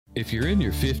If you're in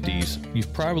your 50s,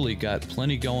 you've probably got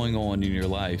plenty going on in your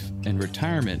life, and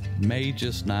retirement may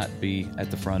just not be at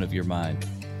the front of your mind.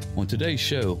 On today's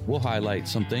show, we'll highlight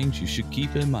some things you should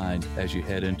keep in mind as you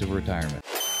head into retirement.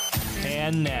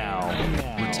 And now,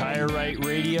 Retire Right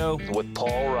Radio with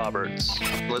Paul Roberts.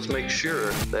 Let's make sure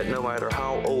that no matter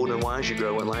how old and wise you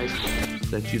grow in life,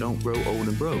 that you don't grow old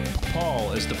and broke.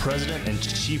 Paul is the president and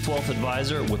chief wealth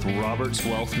advisor with Roberts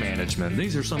Wealth Management.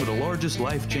 These are some of the largest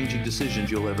life-changing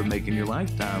decisions you'll ever make in your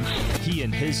lifetime. He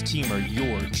and his team are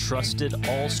your trusted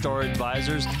all-star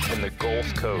advisors in the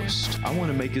Gulf Coast. I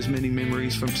want to make as many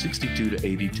memories from 62 to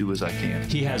 82 as I can.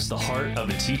 He has the heart of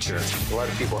a teacher. A lot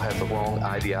of people have the wrong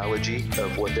ideology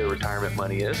of what their retirement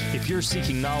money is. If you're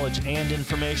seeking knowledge and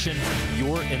information,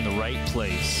 you're in the right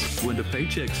place. When the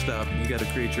paychecks stop, you got to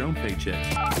create your own paycheck.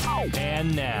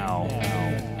 And now,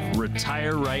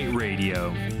 Retire Right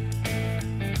Radio.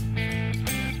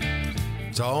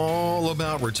 It's all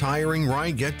about retiring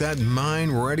right. Get that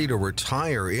mind ready to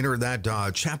retire. Enter that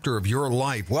chapter of your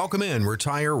life. Welcome in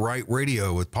Retire Right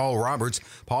Radio with Paul Roberts.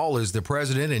 Paul is the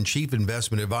president and chief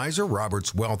investment advisor,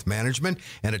 Roberts Wealth Management,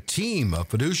 and a team of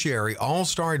fiduciary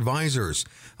all-star advisors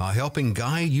helping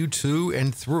guide you to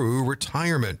and through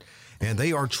retirement. And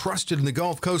they are trusted in the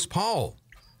Gulf Coast. Paul,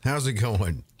 how's it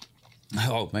going?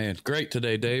 Oh, man. Great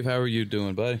today, Dave. How are you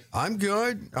doing, buddy? I'm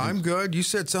good. You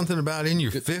said something about in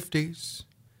your 50s.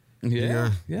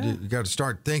 Yeah. You got to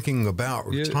start thinking about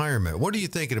retirement. What are you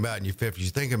thinking about in your 50s? You're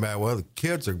thinking about, well, the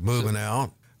kids are moving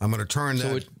out. I'm going to turn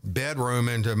that bedroom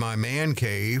into my man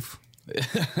cave.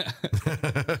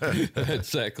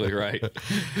 Exactly right.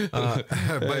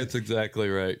 That's exactly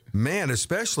right. Man,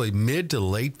 especially mid to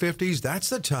late 50s, that's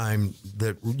the time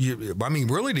that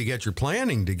really to get your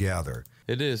planning together.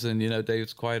 It is. And, Dave,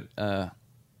 it's quite,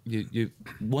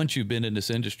 once you've been in this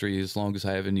industry as long as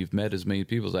I have, and you've met as many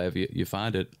people as I have, you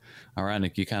find it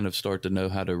ironic. You kind of start to know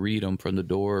how to read them from the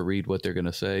door, read what they're going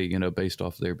to say, based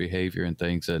off their behavior and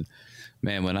things. And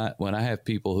man, when I have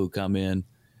people who come in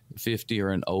 50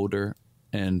 or and older,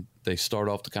 and they start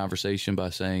off the conversation by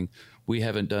saying, we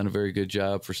haven't done a very good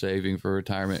job for saving for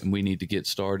retirement and we need to get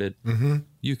started. Mm-hmm.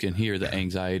 You can hear the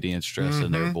anxiety and stress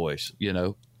in their voice,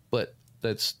 but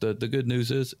that's the good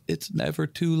news is it's never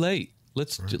too late.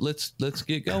 Let's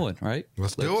get going, right?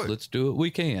 Let's do it. Let's do what we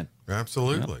can.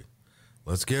 Absolutely.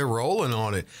 Let's get rolling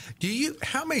on it.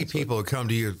 How many people who come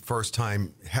to you first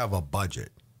time have a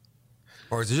budget?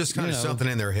 Or is it just kind of something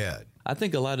in their head? I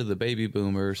think a lot of the baby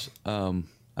boomers,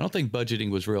 I don't think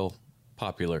budgeting was real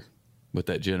popular with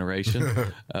that generation.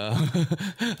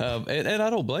 And I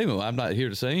don't blame them. I'm not here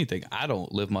to say anything. I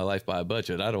don't live my life by a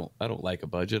budget. I don't like a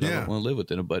budget. I don't want to live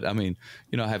within it. But I mean,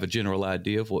 I have a general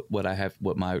idea of what I have,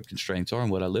 what my constraints are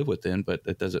and what I live within, but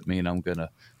that doesn't mean I'm going to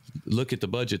look at the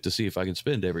budget to see if I can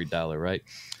spend every dollar. Right.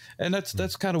 And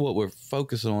that's kind of what we're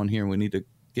focusing on here. And we need to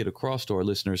get across to our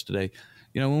listeners today.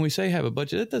 When we say have a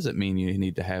budget, it doesn't mean you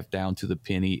need to have down to the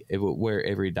penny where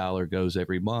every dollar goes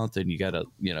every month. And you got to,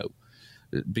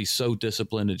 be so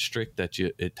disciplined and strict that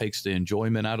it takes the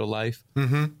enjoyment out of life.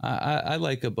 Mm-hmm. I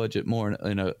like a budget more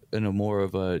in a more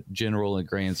of a general and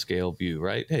grand scale view,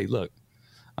 right? Hey, look,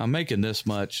 I'm making this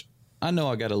much. I know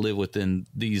I got to live within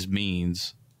these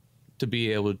means to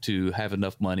be able to have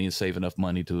enough money and save enough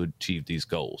money to achieve these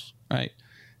goals, right?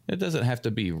 It doesn't have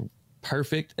to be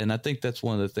perfect. And I think that's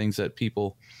one of the things that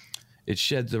it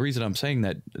sheds. The reason I'm saying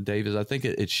that, Dave, is I think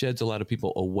it sheds a lot of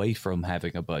people away from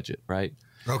having a budget, right?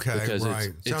 Okay, because right.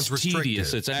 It's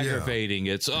tedious, it's aggravating,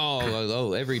 it's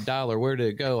every dollar, where did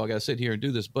it go? I got to sit here and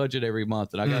do this budget every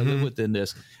month, and I got to live within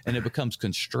this, and it becomes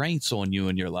constraints on you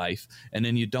in your life, and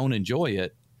then you don't enjoy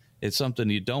it. It's something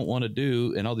you don't want to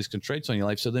do, and all these constraints on your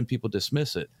life, so then people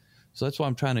dismiss it. So that's why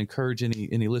I'm trying to encourage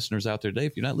any listeners out there today.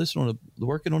 If you're not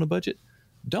working on a budget,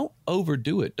 don't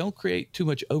overdo it. Don't create too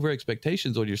much over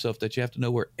expectations on yourself that you have to know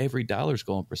where every dollar is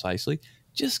going precisely.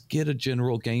 Just get a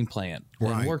general game plan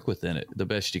and work within it the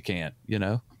best you can,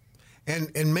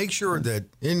 And make sure that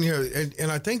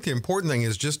and I think the important thing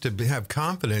is just to have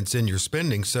confidence in your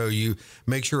spending, so you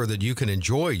make sure that you can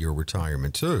enjoy your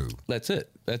retirement too. That's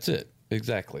it.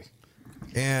 Exactly.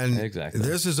 And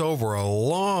this is over a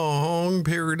long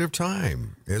period of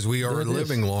time as we are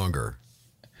living longer.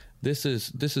 This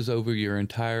is over your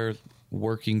entire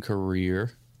working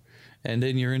career and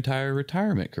then your entire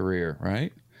retirement career,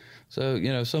 right?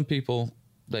 So, some people,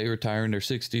 they retire in their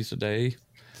 60s today.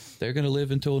 They're going to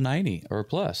live until 90 or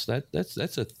plus. That's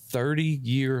a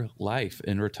 30-year life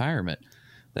in retirement.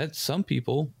 That's some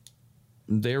people,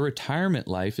 their retirement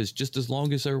life is just as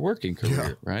long as their working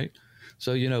career, right?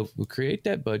 So, we create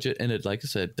that budget, and it, like I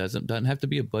said, doesn't have to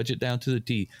be a budget down to the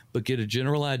T, but get a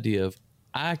general idea of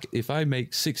if I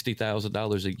make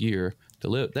 $60,000 a year to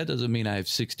live, that doesn't mean I have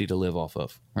 60 to live off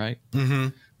of, right? Mm-hmm.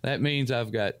 That means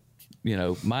I've got,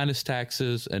 minus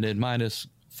taxes and then minus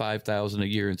 5,000 a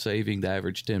year in saving, the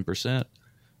average 10%.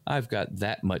 I've got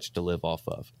that much to live off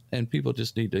of. And people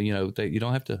just need to, you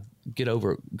don't have to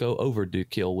go over to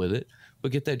kill with it,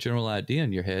 but get that general idea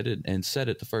in your head and set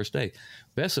it the first day.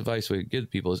 Best advice we give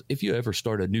people is if you ever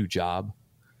start a new job,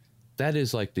 that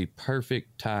is like the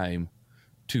perfect time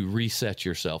to reset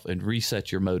yourself and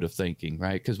reset your mode of thinking,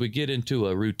 right? Because we get into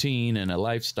a routine and a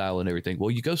lifestyle and everything.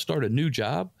 Well, you go start a new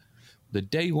job. The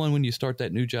day one when you start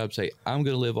that new job, say, I'm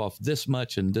going to live off this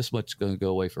much and this much is going to go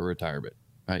away for retirement.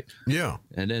 Right. Yeah.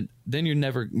 And then you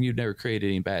never create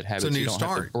any bad habits. It's a new you don't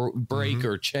start. Have to break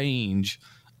or change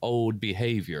old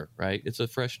behavior. Right. It's a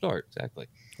fresh start. Exactly.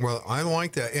 Well, I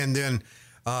like that. And then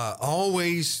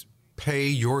always pay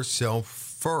yourself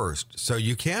first so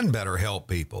you can better help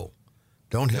people.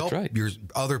 Don't help your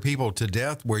other people to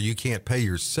death where you can't pay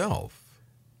yourself.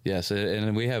 Yes.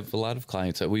 And we have a lot of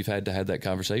clients that we've had to have that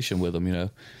conversation with them.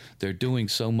 They're doing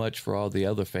so much for all the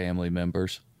other family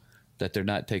members that they're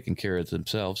not taking care of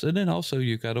themselves. And then also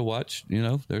you got to watch,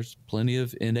 there's plenty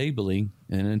of enabling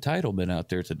and entitlement out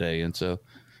there today. And so,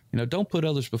 don't put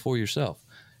others before yourself.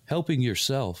 Helping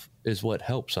yourself is what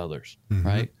helps others,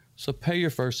 right? So pay your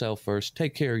first self first,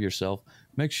 take care of yourself,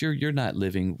 make sure you're not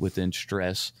living within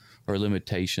stress or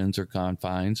limitations or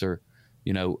confines or,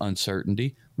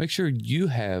 uncertainty. Make sure you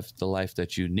have the life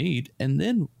that you need. And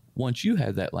then once you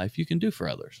have that life, you can do for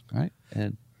others, right?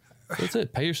 And that's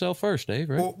it. Pay yourself first, Dave,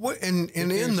 right? Well, and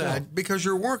in that, because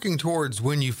you're working towards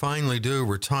when you finally do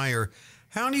retire,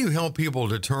 how do you help people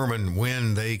determine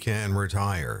when they can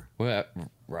retire? Well,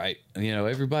 right.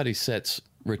 Everybody sets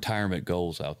retirement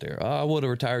goals out there. I want to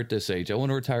retire at this age. I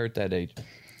want to retire at that age.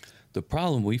 The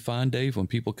problem we find, Dave, when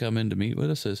people come in to meet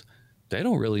with us is they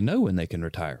don't really know when they can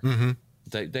retire. Mm-hmm.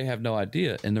 They have no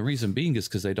idea. And the reason being is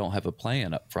because they don't have a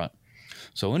plan up front.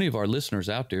 So any of our listeners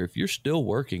out there, if you're still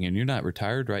working and you're not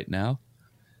retired right now,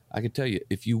 I can tell you,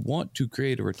 if you want to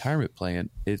create a retirement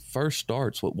plan, it first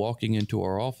starts with walking into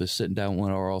our office, sitting down with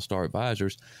one of our all-star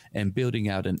advisors and building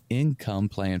out an income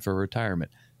plan for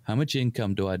retirement. How much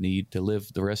income do I need to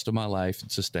live the rest of my life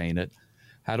and sustain it?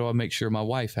 How do I make sure my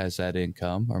wife has that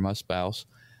income or my spouse?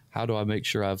 How do I make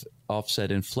sure I've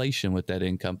offset inflation with that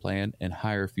income plan and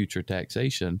higher future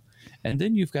taxation? And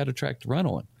then you've got a track to run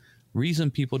on.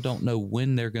 Reason people don't know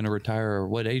when they're going to retire or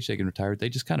what age they can retire, they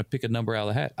just kind of pick a number out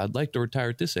of the hat. I'd like to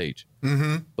retire at this age.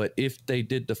 Mm-hmm. But if they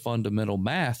did the fundamental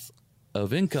math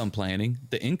of income planning,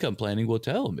 the income planning will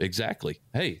tell them exactly,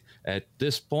 hey, at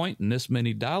this point and this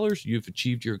many dollars, you've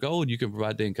achieved your goal and you can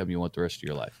provide the income you want the rest of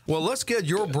your life. Well, let's get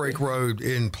your break road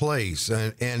in place.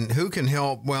 And who can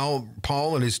help? Well,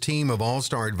 Paul and his team of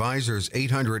all-star advisors,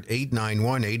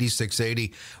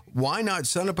 800-891-8680. Why not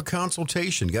set up a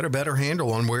consultation? Get a better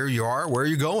handle on where you are, where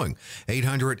you're going.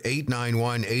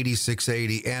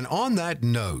 800-891-8680. And on that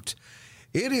note,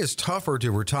 it is tougher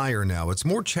to retire now. It's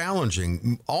more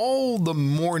challenging. All the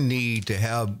more need to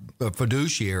have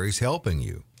fiduciaries helping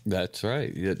you. That's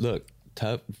right. Look,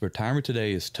 retirement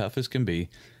today is tough as can be.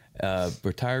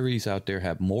 Retirees out there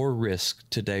have more risk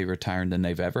today retiring than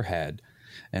they've ever had.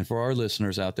 And for our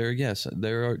listeners out there, yes,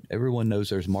 everyone knows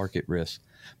there's market risk.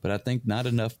 But I think not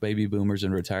enough baby boomers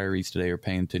and retirees today are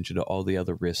paying attention to all the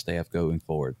other risks they have going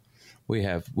forward. We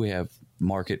have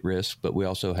market risk, but we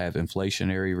also have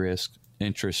inflationary risk,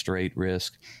 interest rate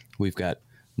risk. We've got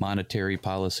monetary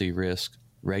policy risk,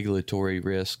 regulatory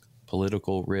risk,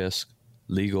 political risk,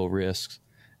 legal risks.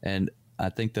 And I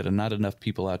think that not enough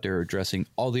people out there are addressing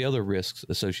all the other risks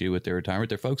associated with their retirement.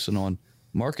 They're focusing on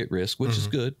market risk, which is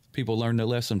good. People learned their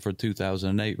lesson for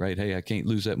 2008, right? Hey, I can't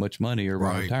lose that much money or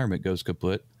my retirement goes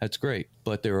kaput. That's great.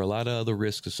 But there are a lot of other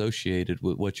risks associated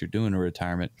with what you're doing in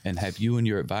retirement. And have you and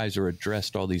your advisor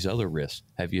addressed all these other risks?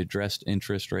 Have you addressed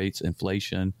interest rates,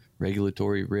 inflation,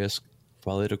 regulatory risk,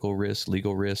 political risk,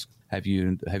 legal risk? Have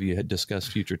you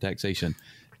discussed future taxation?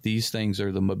 These things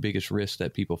are the biggest risks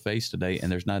that people face today,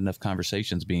 and there's not enough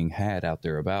conversations being had out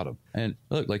there about them. And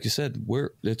look, like you said,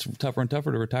 it's tougher and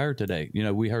tougher to retire today.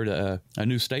 We heard a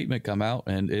new statement come out,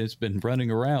 and it's been running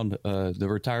around the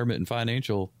retirement and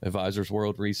financial advisors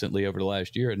world recently over the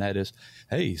last year, and that is,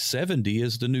 hey, 70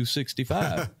 is the new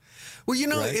 65. Well,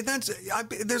 right?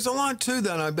 There's a lot to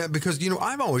that, I bet, because,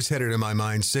 I've always had it in my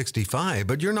mind 65,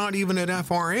 but you're not even at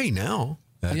FRA now.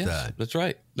 That's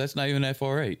right. That's not even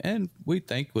FRA. And we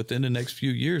think within the next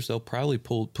few years, they'll probably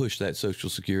push that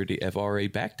Social Security FRA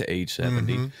back to age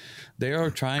 70. Mm-hmm. They are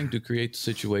trying to create a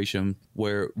situation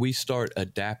where we start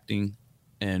adapting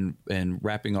and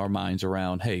wrapping our minds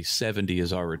around, hey, 70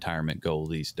 is our retirement goal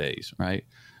these days, right?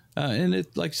 And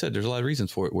it, like I said, there's a lot of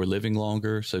reasons for it. We're living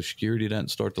longer. Social Security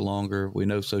doesn't start the longer. We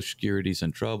know Social Security's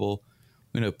in trouble.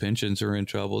 We know pensions are in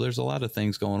trouble. There's a lot of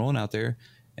things going on out there,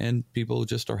 and people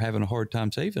just are having a hard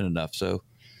time saving enough. So,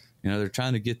 they're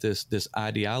trying to get this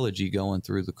ideology going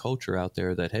through the culture out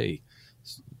there that, hey,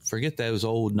 forget those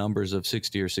old numbers of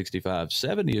 60 or 65.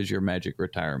 70 is your magic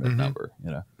retirement number,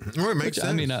 Well, it makes sense.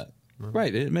 I mean,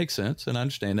 right. It makes sense. And I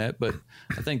understand that. But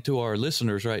I think to our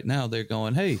listeners right now, they're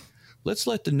going, hey, let's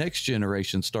let the next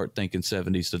generation start thinking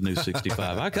 70's the new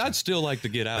 65. I'd still like to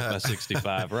get out by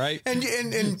 65, right?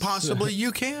 And possibly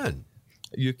you can.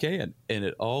 You can. And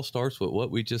it all starts with what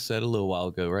we just said a little while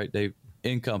ago, right, Dave?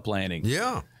 Income planning.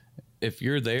 Yeah. If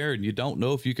you're there and you don't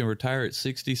know if you can retire at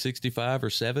 60, 65, or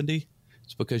 70,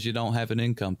 it's because you don't have an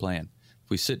income plan.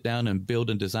 If we sit down and build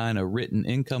and design a written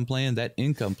income plan, that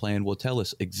income plan will tell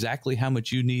us exactly how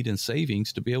much you need in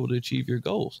savings to be able to achieve your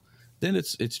goals. Then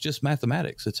it's just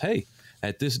mathematics. It's, hey,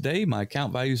 at this day, my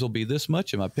account values will be this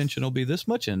much and my pension will be this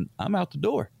much, and I'm out the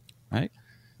door, right?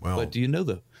 Well, but do you know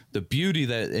the beauty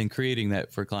that in creating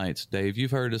that for clients, Dave? You've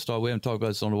heard us talk. We haven't talked about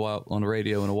this on the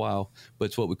radio in a while, but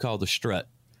it's what we call the strut.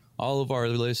 All of our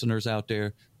listeners out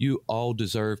there, you all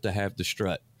deserve to have the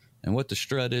strut. And what the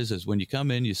strut is when you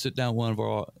come in, you sit down with one of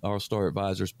our Star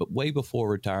Advisors, but way before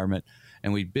retirement,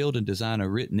 and we build and design a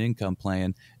written income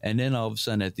plan. And then all of a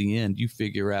sudden at the end, you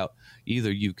figure out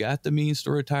either you've got the means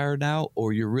to retire now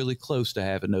or you're really close to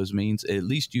having those means. At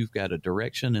least you've got a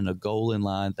direction and a goal in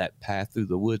line, that path through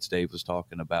the woods Dave was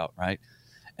talking about, right?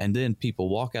 And then people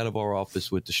walk out of our office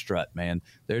with the strut, man.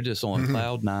 They're just on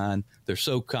cloud nine. They're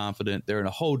so confident. They're in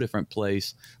a whole different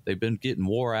place. They've been getting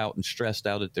wore out and stressed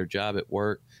out at their job at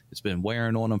work. It's been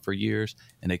wearing on them for years.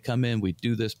 And they come in, we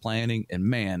do this planning, and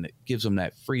man, it gives them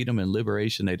that freedom and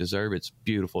liberation they deserve. It's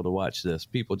beautiful to watch this.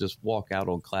 People just walk out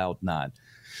on cloud nine.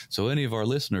 So any of our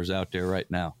listeners out there right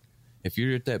now, if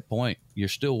you're at that point, you're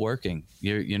still working,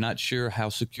 you're not sure how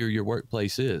secure your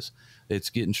workplace is. It's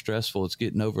getting stressful. It's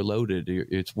getting overloaded.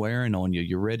 It's wearing on you.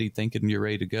 You're ready, thinking you're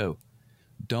ready to go.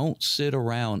 Don't sit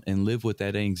around and live with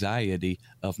that anxiety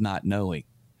of not knowing.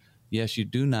 Yes, you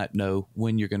do not know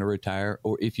when you're going to retire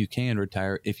or if you can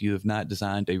retire if you have not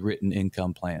designed a written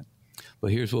income plan.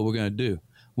 But here's what we're going to do.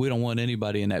 We don't want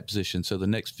anybody in that position. So the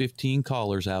next 15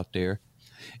 callers out there,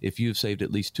 if you've saved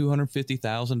at least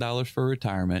 $250,000 for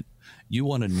retirement, you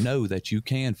want to know that you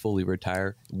can fully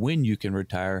retire, when you can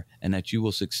retire, and that you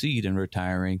will succeed in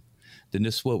retiring, then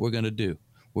this is what we're going to do.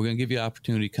 We're going to give you an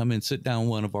opportunity to come in, sit down with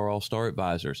one of our All-Star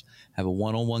Advisors, have a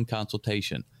one-on-one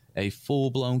consultation, a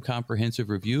full-blown comprehensive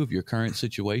review of your current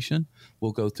situation.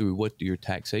 We'll go through what your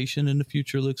taxation in the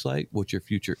future looks like, what your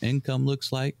future income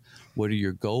looks like, what are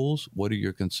your goals, what are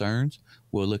your concerns.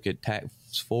 We'll look at tax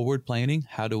forward planning.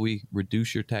 How do we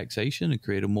reduce your taxation and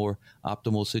create a more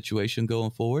optimal situation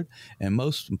going forward? And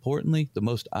most importantly, the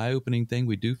most eye-opening thing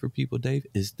we do for people, Dave,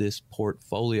 is this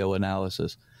portfolio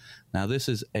analysis. Now, this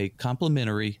is a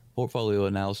complimentary portfolio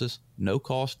analysis, no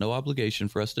cost, no obligation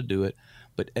for us to do it,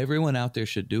 but everyone out there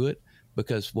should do it,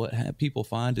 because what people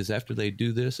find is after they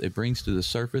do this, it brings to the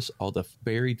surface all the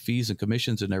buried fees and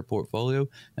commissions in their portfolio.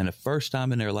 And the first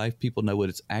time in their life, people know what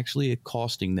it's actually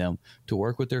costing them to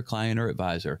work with their client or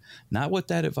advisor. Not what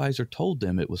that advisor told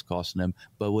them it was costing them,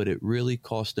 but what it really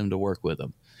cost them to work with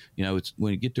them. You know, it's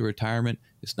when you get to retirement,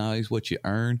 it's not always what you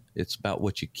earn. It's about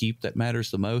what you keep that matters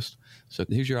the most. So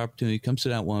here's your opportunity. Come sit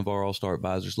down with one of our All-Star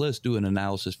Advisors. Let's do an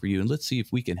analysis for you, and let's see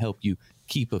if we can help you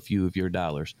keep a few of your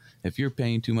dollars. If you're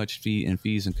paying too much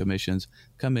fees and commissions,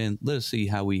 come in. Let us see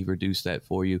how we reduce that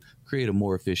for you, create a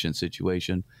more efficient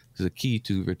situation, because the key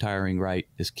to retiring right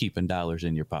is keeping dollars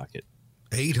in your pocket.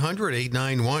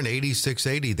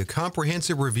 800-891-8680. The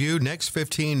comprehensive review, next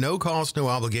 15, no cost, no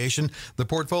obligation. The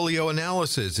portfolio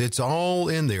analysis, it's all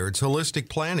in there. It's holistic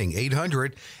planning.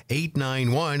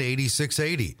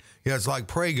 800-891-8680. Yeah, it's like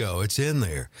Prego. It's in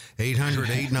there.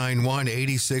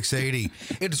 800-891-8680.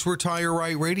 It's Retire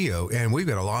Right Radio, and we've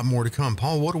got a lot more to come.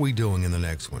 Paul, what are we doing in the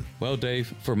next one? Well,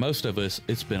 Dave, for most of us,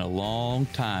 it's been a long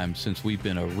time since we've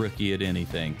been a rookie at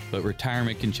anything, but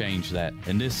retirement can change that.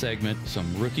 In this segment,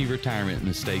 some rookie retirement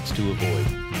mistakes to avoid.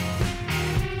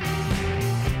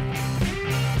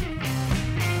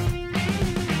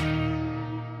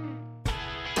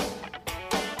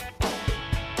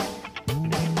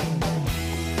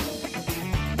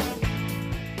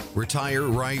 Retire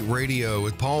Right Radio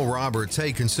with Paul Roberts.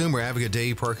 Hey, consumer advocate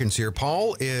Dave Perkins here.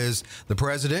 Paul is the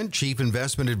president, chief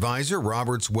investment advisor,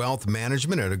 Roberts Wealth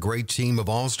Management, at a great team of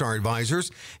all-star advisors.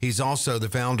 He's also the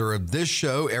founder of this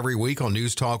show every week on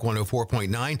News Talk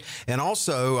 104.9, and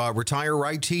also Retire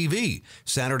Right TV,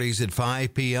 Saturdays at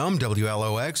 5 p.m.,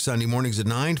 WLOX, Sunday mornings at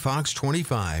 9, Fox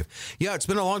 25. Yeah, it's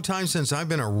been a long time since I've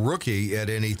been a rookie at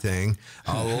anything.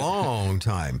 A long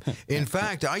time. In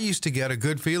fact, I used to get a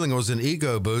good feeling. It was an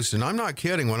ego boost. And I'm not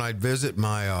kidding when I'd visit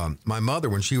my my mother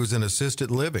when she was in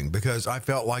assisted living, because I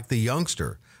felt like the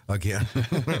youngster again,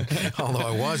 although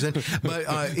I wasn't. But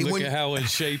look at how in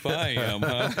shape I am,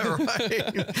 huh?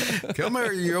 Right. Come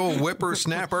here, you old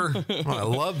whippersnapper. Oh, I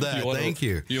love that. Thank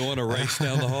you. You want to race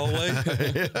down the hallway?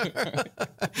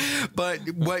 But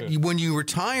when you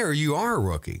retire, you are a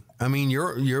rookie. I mean,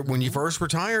 you're when you first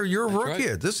retire, you're a rookie.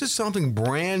 Right. This is something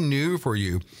brand new for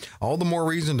you. All the more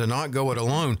reason to not go it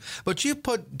alone. But you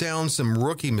put down some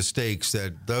rookie mistakes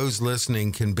that those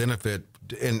listening can benefit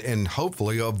and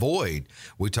hopefully avoid.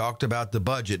 We talked about the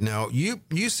budget. Now, you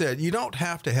said you don't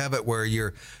have to have it where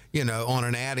you're, on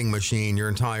an adding machine your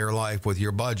entire life with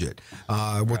your budget,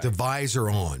 with the visor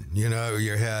on,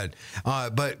 your head.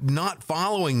 But not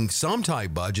following some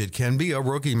type budget can be a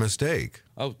rookie mistake.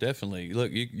 Oh, definitely.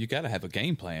 Look, you got to have a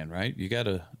game plan, right? You got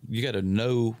to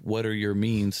know what are your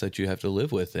means that you have to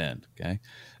live within. Okay.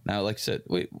 Now, like I said,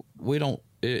 we don't.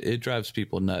 It drives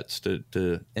people nuts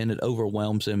and it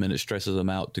overwhelms them and it stresses them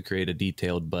out to create a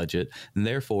detailed budget. And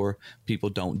therefore, people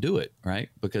don't do it, right?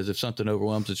 Because if something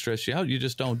overwhelms and stresses you out, you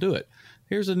just don't do it.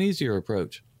 Here's an easier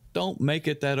approach. Don't make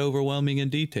it that overwhelming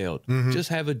and detailed. Mm-hmm. Just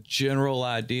have a general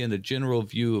idea and a general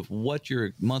view of what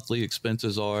your monthly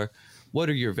expenses are. What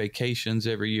are your vacations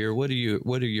every year? What are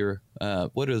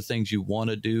the things you want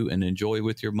to do and enjoy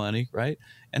with your money, right?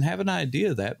 And have an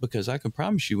idea of that, because I can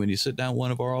promise you when you sit down with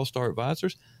one of our all-star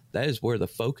advisors, that is where the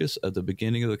focus of the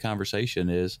beginning of the conversation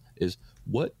is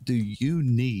what do you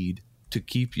need to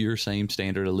keep your same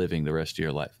standard of living the rest of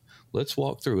your life? Let's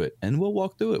walk through it, and we'll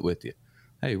walk through it with you.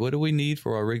 Hey, what do we need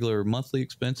for our regular monthly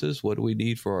expenses? What do we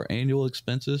need for our annual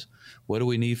expenses? What do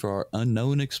we need for our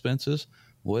unknown expenses?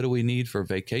 What do we need for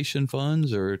vacation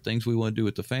funds or things we want to do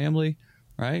with the family,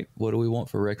 right? What do we want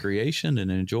for recreation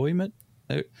and enjoyment?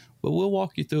 But we'll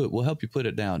walk you through it. We'll help you put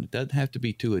it down. It doesn't have to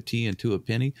be to a T and to a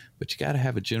penny, but you got to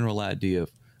have a general idea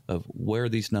of where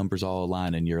these numbers all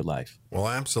align in your life. Well,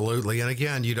 absolutely. And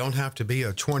again, you don't have to be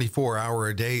a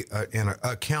 24-hour-a-day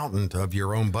accountant of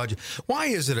your own budget. Why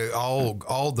is it all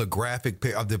the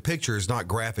the pictures, not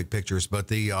graphic pictures, but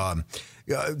the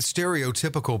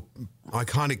stereotypical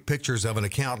iconic pictures of an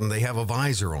accountant, they have a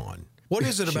visor on? What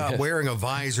is it about wearing a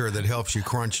visor that helps you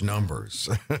crunch numbers?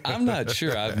 I'm not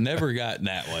sure. I've never gotten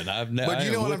that one. But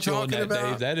you know what I'm talking about?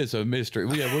 Dave. That is a mystery.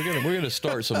 Yeah, we're gonna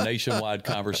start some nationwide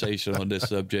conversation on this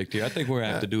subject here. I think we're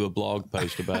gonna have to do a blog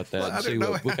post about that and see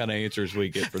what kind of answers we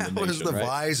get from the nation. What does the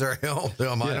visor help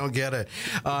them? Yeah. I don't get it.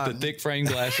 The thick frame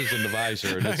glasses and the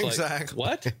visor. And it's exactly.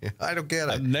 Like, what? I don't get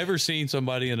it. I've never seen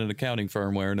somebody in an accounting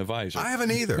firm wearing a visor. I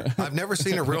haven't either. I've never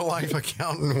seen a real life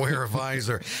accountant wear a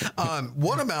visor.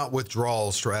 What about withdrawal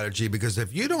strategy? Because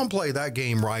if you don't play that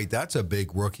game right, that's a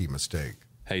big rookie mistake.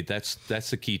 Hey, that's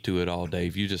the key to it all,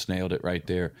 Dave. You just nailed it right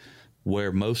there.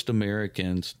 Where most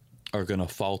Americans are going to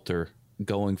falter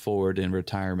going forward in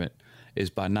retirement is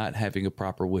by not having a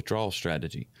proper withdrawal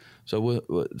strategy. So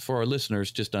for our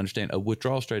listeners, just to understand, a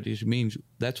withdrawal strategy means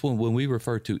that's when we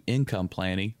refer to income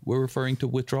planning, we're referring to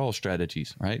withdrawal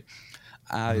strategies, right?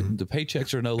 The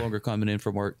paychecks are no longer coming in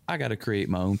from work. I got to create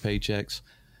my own paychecks.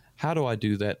 How do I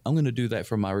do that? I'm going to do that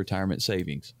from my retirement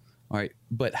savings. All right.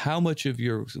 But how much of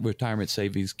your retirement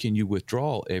savings can you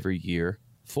withdraw every year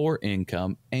for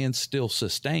income and still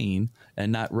sustain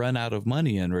and not run out of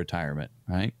money in retirement?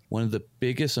 Right. One of the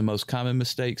biggest and most common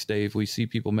mistakes, Dave, we see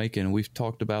people making, and we've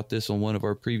talked about this on one of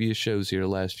our previous shows here the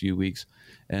last few weeks,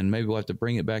 and maybe we'll have to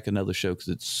bring it back another show because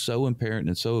it's so apparent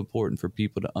and so important for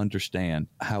people to understand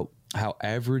how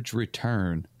average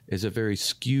return is a very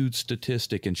skewed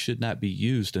statistic and should not be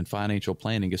used in financial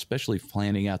planning, especially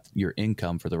planning out your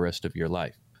income for the rest of your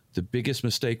life. The biggest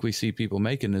mistake we see people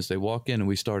making is they walk in and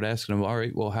we start asking them, all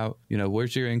right, well, how,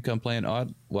 where's your income plan?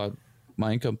 Well,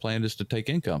 my income plan is to take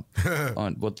income.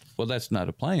 Well, that's not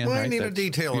a plan. Well, right? I need a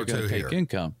detail or two here. Take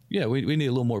income. Yeah, we need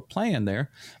a little more plan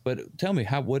there. But tell me,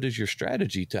 what is your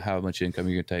strategy to how much income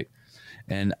you're going to take?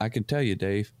 And I can tell you,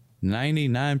 Dave,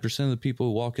 99% of the people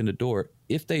who walk in the door,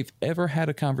 if they've ever had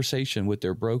a conversation with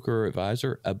their broker or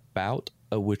advisor about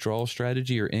a withdrawal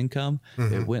strategy or income,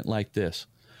 it went like this.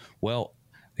 Well,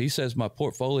 he says my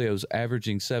portfolio is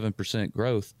averaging 7%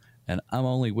 growth, and I'm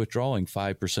only withdrawing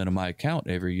 5% of my account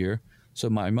every year. So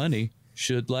my money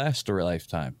should last a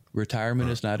lifetime. Retirement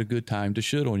is not a good time to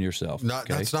should on yourself.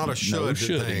 That's not a should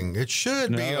thing. It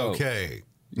should be okay.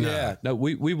 No. Yeah. No,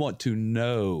 we want to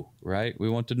know, right? We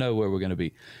want to know where we're going to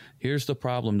be. Here's the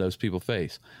problem those people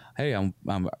face. Hey, I'm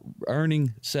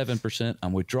earning 7%.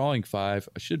 I'm withdrawing 5%.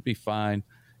 I should be fine.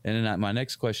 And then my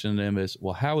next question to them is,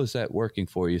 well, how is that working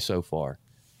for you so far?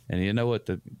 And you know what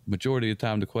the majority of the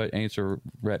time the answer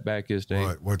right back is,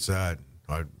 Dave? What's that?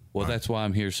 That's why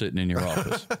I'm here sitting in your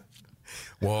office.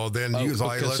 Well, then let's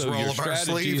roll up our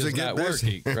sleeves and get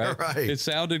busy. Working, right? Right. It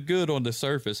sounded good on the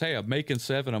surface. Hey, I'm making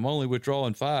 7. I'm only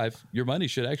withdrawing 5. Your money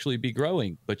should actually be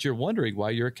growing, but you're wondering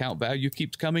why your account value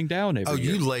keeps coming down every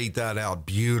year. You laid that out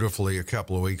beautifully a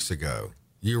couple of weeks ago.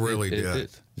 You really did.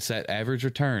 It's that average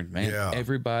return, man. Yeah.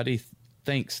 Everybody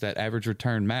thinks that average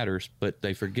return matters, but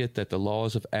they forget that the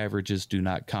laws of averages do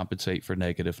not compensate for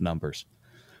negative numbers.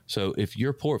 So if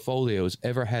your portfolio has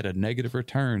ever had a negative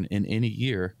return in any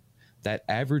year, that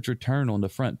average return on the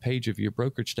front page of your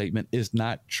brokerage statement is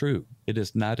not true. It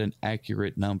is not an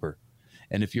accurate number.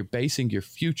 And if you're basing your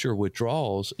future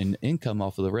withdrawals and income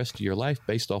off of the rest of your life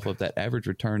based off of that average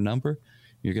return number,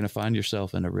 you're going to find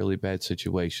yourself in a really bad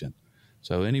situation.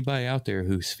 So anybody out there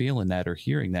who's feeling that or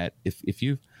hearing that, if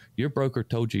your broker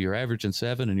told you you're averaging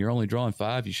 7 and you're only drawing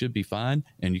 5, you should be fine,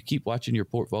 and you keep watching your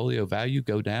portfolio value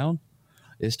go down,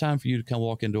 it's time for you to come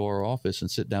walk into our office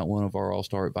and sit down with one of our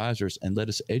all-star advisors and let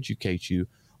us educate you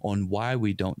on why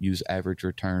we don't use average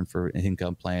return for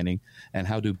income planning and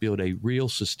how to build a real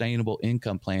sustainable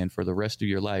income plan for the rest of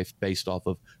your life based off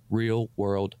of real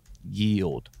world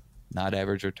yield, not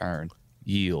average return,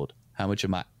 yield. How much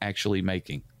am I actually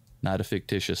making? Not a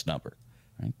fictitious number.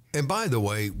 Right? And by the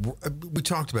way, we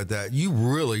talked about that. You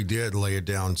really did lay it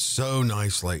down so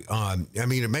nicely.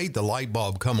 It made the light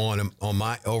bulb come on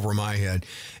over my head.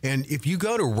 And if you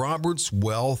go to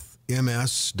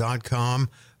robertswealthms.com,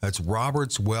 that's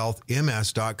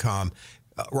robertswealthms.com.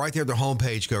 Right there, the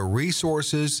homepage, go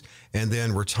resources and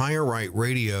then Retire Right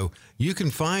Radio. You can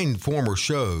find former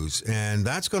shows, and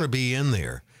that's going to be in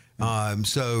there.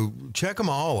 So check them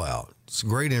all out. It's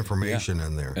great information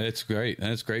in there. It's great.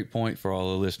 And it's a great point for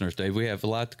all the listeners, Dave. We have a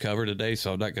lot to cover today,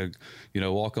 so I'm not going to,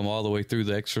 walk them all the way through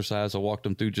the exercise I walked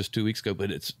them through just 2 weeks ago,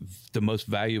 but it's the most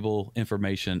valuable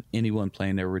information anyone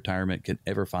planning their retirement can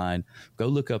ever find. Go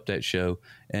look up that show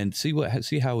and see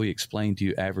how we explain to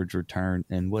you average return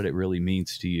and what it really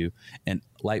means to you. And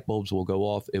light bulbs will go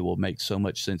off. It will make so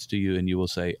much sense to you, and you will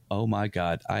say, oh my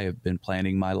God, I have been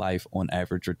planning my life on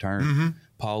average return. Mm-hmm.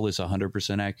 Paul is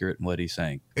 100% accurate in what he's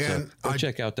saying. And so go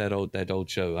check out that old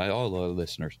show. All our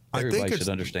listeners, everybody should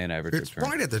understand average return. It's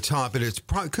right at the top, and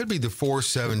could be the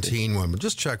 417 one, but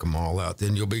just check them all out.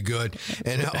 Then you'll be good.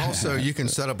 And also, you can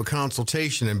set up a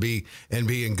consultation and be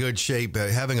in good shape,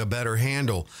 having a better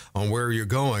handle on where you're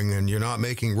going, and you're not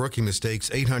making rookie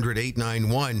mistakes.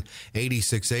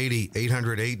 800-891-8680,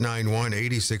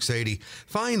 800-891-8680.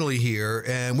 Finally here,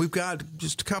 and we've got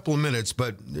just a couple of minutes,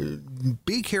 but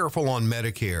be careful on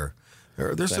Medicare.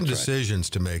 There's some decisions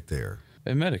to make there.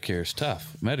 And Medicare is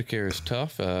tough.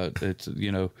 It's,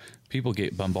 people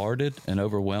get bombarded and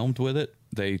overwhelmed with it.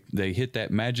 They hit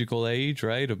that magical age,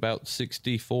 right? About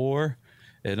 64.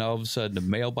 And all of a sudden the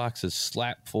mailbox is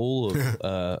slapped full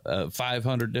of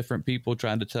 500 different people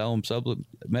trying to tell them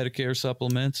Medicare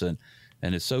supplements. And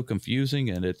it's so confusing.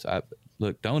 And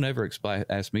look, don't ever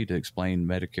ask me to explain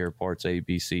Medicare Parts A,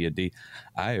 B, C, and D.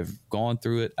 I have gone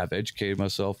through it. I've educated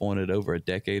myself on it over a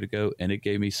decade ago, and it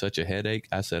gave me such a headache.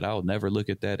 I said, I'll never look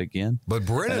at that again. But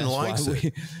Brennan likes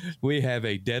it. We have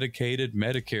a dedicated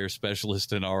Medicare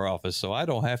specialist in our office, so I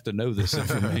don't have to know this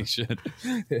information.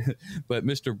 But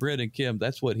Mr. Brennan Kim,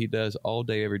 that's what he does all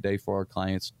day, every day for our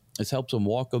clients. It helps them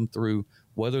walk them through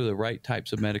what are the right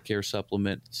types of Medicare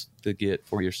supplements to get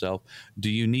for yourself. Do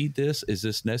you need this? Is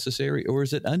this necessary, or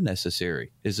is it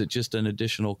unnecessary? Is it just an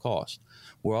additional cost?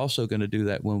 We're also going to do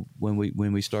that when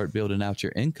we start building out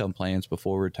your income plans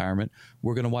before retirement.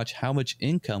 We're going to watch how much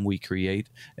income we create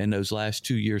in those last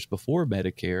 2 years before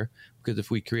Medicare, because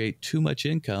if we create too much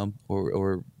income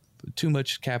or too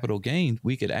much capital gain,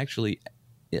 we could actually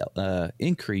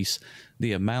increase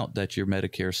the amount that your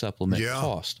Medicare supplement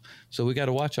cost. So we got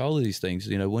to watch all of these things.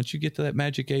 Once you get to that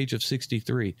magic age of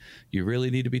 63, you really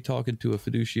need to be talking to a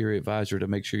fiduciary advisor to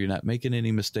make sure you're not making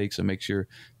any mistakes and make sure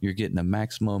you're getting the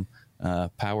maximum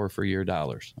power for your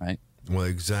dollars, right? Well,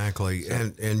 exactly.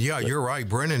 So, and you're right.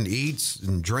 Brennan eats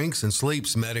and drinks and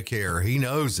sleeps Medicare. He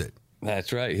knows it.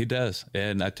 That's right. He does.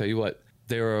 And I tell you what,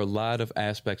 there are a lot of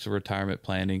aspects of retirement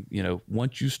planning.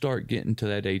 Once you start getting to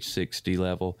that age 60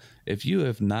 level, if you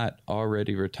have not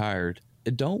already retired,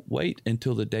 don't wait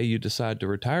until the day you decide to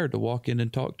retire to walk in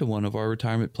and talk to one of our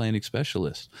retirement planning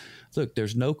specialists. Look,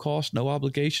 there's no cost, no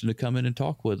obligation to come in and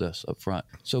talk with us up front.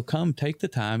 So come take the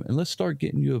time and let's start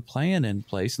getting you a plan in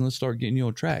place and let's start getting you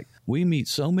on track. We meet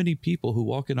so many people who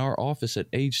walk in our office at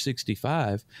age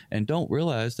 65 and don't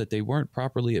realize that they weren't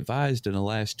properly advised in the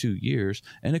last 2 years,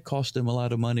 and it cost them a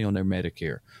lot of money on their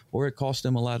Medicare, or it cost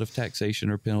them a lot of taxation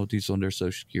or penalties on their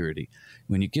Social Security.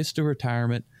 When it gets to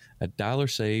retirement, a dollar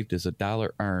saved is a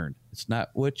dollar earned. It's not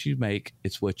what you make,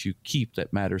 it's what you keep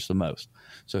that matters the most.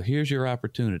 So here's your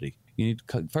opportunity.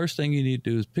 First thing you need to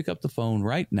do is pick up the phone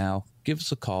right now, give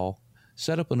us a call,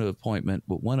 set up an appointment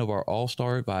with one of our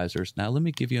all-star advisors. Now, let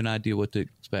me give you an idea what to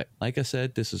expect. Like I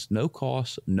said, this is no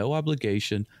cost, no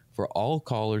obligation for all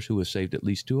callers who have saved at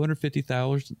least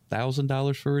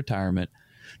 $250,000 for retirement.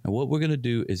 And what we're going to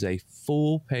do is a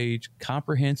full-page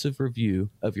comprehensive review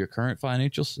of your current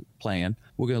financial plan.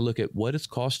 We're going to look at what it's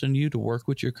costing you to work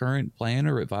with your current plan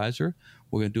or advisor.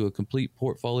 We're going to do a complete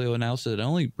portfolio analysis that not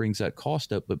only brings that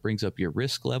cost up, but brings up your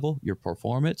risk level, your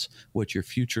performance, what your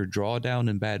future drawdown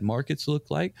in bad markets look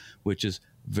like, which is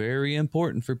very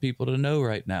important for people to know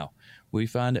right now. We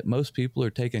find that most people are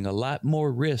taking a lot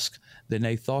more risk than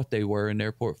they thought they were in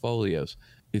their portfolios.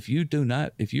 If your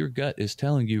gut is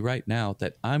telling you right now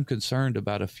that I'm concerned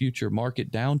about a future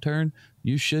market downturn,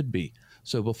 you should be.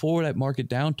 So before that market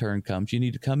downturn comes, you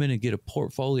need to come in and get a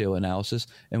portfolio analysis,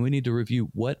 and we need to review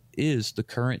what is the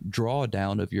current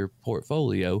drawdown of your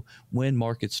portfolio when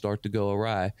markets start to go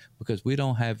awry, because we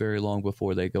don't have very long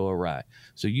before they go awry.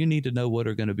 So you need to know what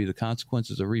are going to be the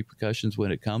consequences or repercussions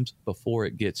when it comes before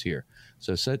it gets here.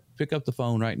 So pick up the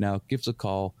phone right now, give us a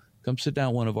call, come sit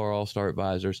down with one of our all-star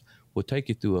advisors. We'll take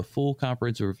you through a full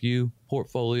comprehensive review,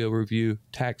 portfolio review,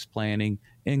 tax planning,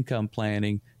 income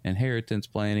planning, inheritance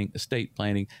planning, estate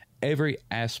planning, every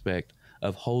aspect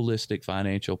of holistic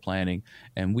financial planning,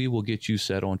 and we will get you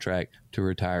set on track to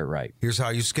retire right. Here's how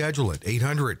you schedule it.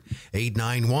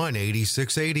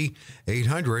 800-891-8680,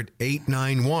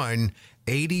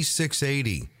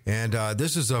 800-891-8680. And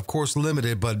this is, of course,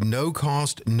 limited, but no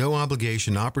cost, no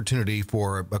obligation opportunity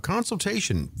for a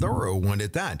consultation, thorough one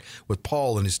at that, with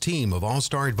Paul and his team of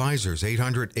all-star advisors.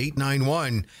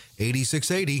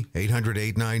 800-891-8680,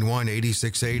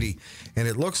 800-891-8680. And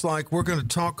it looks like we're going to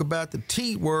talk about the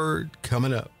T word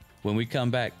coming up. When we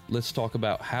come back, let's talk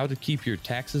about how to keep your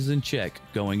taxes in check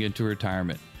going into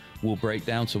retirement. We'll break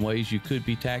down some ways you could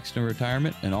be taxed in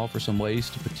retirement and offer some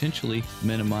ways to potentially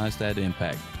minimize that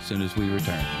impact as soon as we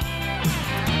return.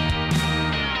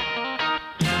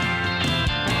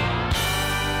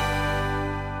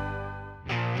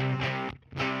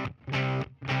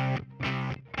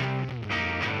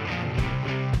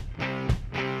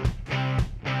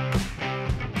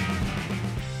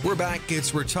 We're back.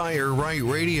 It's Retire Right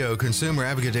Radio. Consumer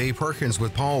Advocate Dave Perkins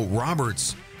with Paul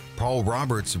Roberts. Paul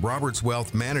Roberts, Roberts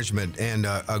Wealth Management, and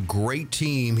a great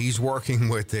team he's working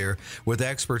with there with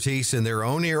expertise in their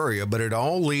own area, but it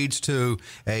all leads to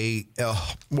a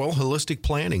holistic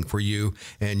planning for you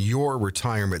and your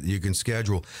retirement that you can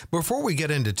schedule. Before we get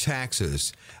into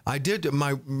taxes, I did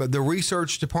the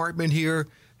research department here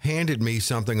handed me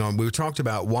something on. We talked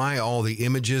about why all the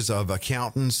images of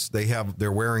accountants,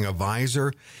 they're wearing a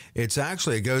visor. It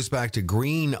goes back to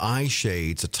green eye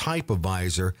shades, a type of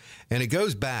visor, and it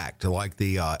goes back to like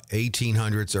the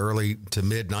 1800s, early to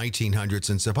mid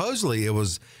 1900s, and supposedly it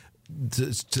was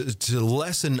to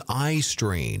lessen eye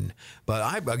strain. But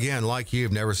I, again, like you,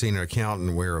 have never seen an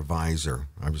accountant wear a visor.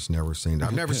 I've just never seen it.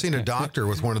 I've never seen a doctor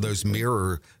with one of those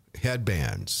mirror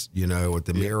headbands, with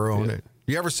the mirror on it.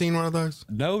 You ever seen one of those?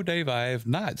 No, Dave, I have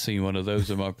not seen one of those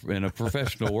in a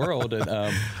professional world,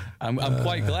 and I'm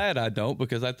quite glad I don't,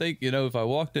 because I think if I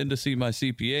walked in to see my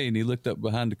CPA and he looked up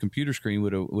behind the computer screen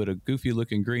with a goofy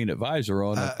looking green advisor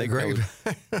on, I think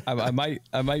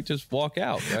I might just walk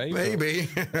out, right? Maybe,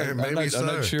 I'm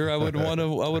not sure I would want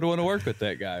to work with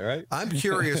that guy, right? I'm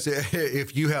curious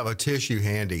if you have a tissue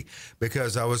handy,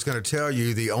 because I was going to tell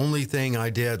you the only thing I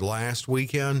did last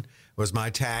weekend was my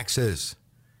taxes.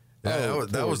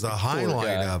 That was the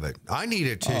highlight of it. I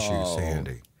needed tissues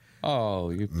handy. Oh,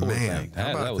 you poor thing.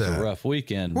 That was a rough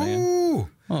weekend, man. Ooh.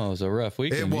 Oh, it was a rough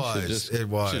weekend. It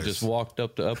was. Should just walked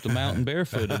up the mountain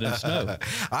barefooted in snow.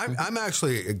 I'm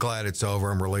actually glad it's over.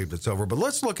 I'm relieved it's over. But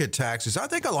let's look at taxes. I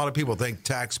think a lot of people think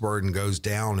tax burden goes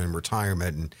down in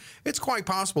retirement, and it's quite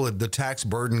possible that the tax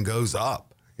burden goes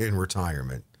up in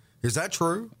retirement. Is that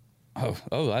true?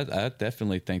 I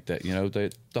definitely think that,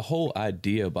 the whole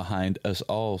idea behind us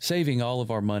all saving all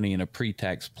of our money in a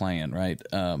pre-tax plan, right?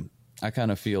 I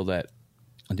kind of feel that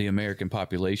the American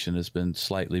population has been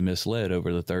slightly misled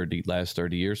over the last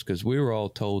 30 years because we were all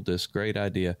told this great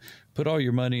idea, put all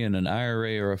your money in an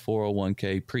IRA or a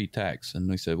 401k pre-tax. And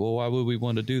we said, well, why would we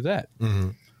want to do that? Mm-hmm.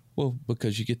 Well,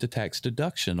 because you get the tax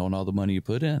deduction on all the money you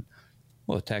put in.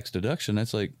 Well, a tax deduction,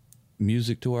 that's like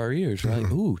music to our ears, right?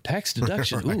 Ooh, tax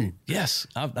deduction. Right. Ooh, yes,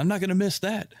 I'm not going to miss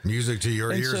that. Music to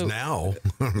your ears now.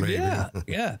 Maybe.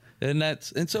 Yeah.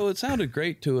 And so it sounded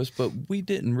great to us, but we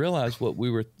didn't realize what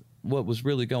was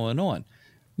really going on.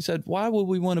 We said, why would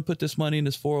we want to put this money in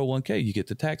this 401k? You get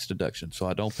the tax deduction. So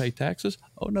I don't pay taxes?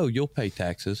 Oh, no, you'll pay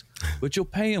taxes, but you'll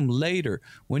pay them later.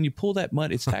 When you pull that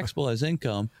money, it's taxable as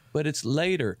income, but it's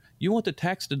later. You want the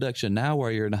tax deduction now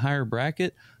while you're in a higher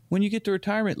bracket. When you get to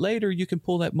retirement later, you can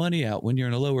pull that money out when you're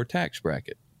in a lower tax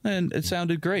bracket. And it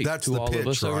sounded great to all of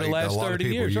us over the last 30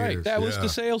 years. Right. That was the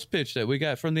sales pitch that we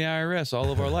got from the IRS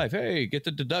all of our life. Hey, get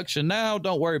the deduction now.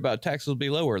 Don't worry about it. Taxes will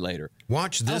be lower later.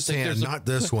 Watch this hand, not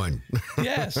this one.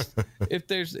 Yes. If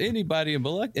there's anybody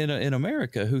in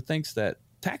America who thinks that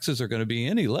taxes are going to be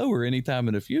any lower anytime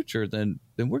in the future, then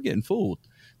we're getting fooled.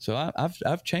 So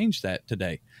I've changed that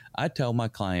today. I tell my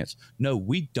clients, no,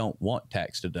 we don't want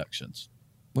tax deductions.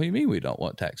 What do you mean we don't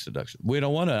want tax deduction? We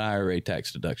don't want an IRA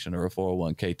tax deduction or a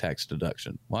 401k tax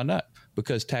deduction. Why not?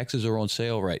 Because taxes are on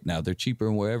sale right now. They're cheaper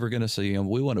and we're ever going to see them.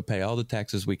 We want to pay all the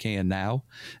taxes we can now,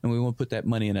 and we want to put that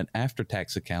money in an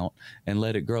after-tax account and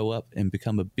let it grow up and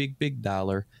become a big, big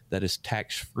dollar that is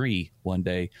tax-free one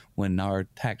day when our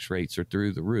tax rates are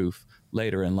through the roof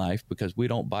later in life, because we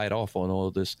don't bite off on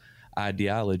all this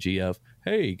ideology of,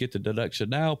 hey, get the deduction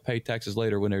now, pay taxes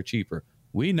later when they're cheaper.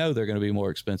 We know they're going to be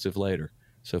more expensive later.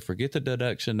 So forget the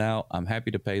deduction now. I'm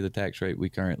happy to pay the tax rate we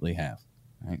currently have.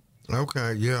 Right?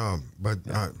 Okay, yeah, but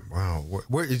wow,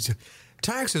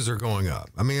 taxes are going up.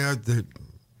 I mean,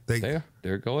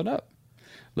 they're going up.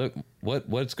 Look,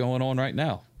 what's going on right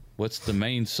now? What's the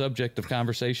main subject of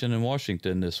conversation in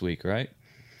Washington this week? Right?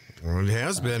 Well, it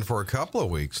has been for a couple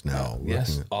of weeks now.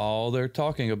 Yes, all they're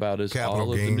talking about is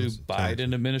all of the new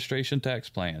Biden administration tax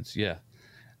plans. Yeah,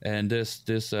 and this.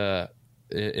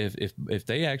 If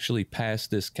they actually pass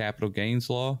this capital gains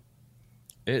law,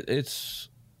 it's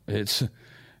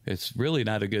really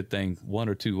not a good thing one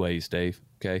or two ways, Dave.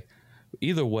 Okay.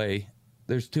 Either way,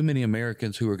 there's too many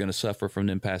Americans who are going to suffer from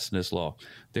them passing this law.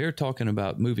 They're talking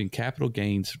about moving capital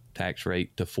gains tax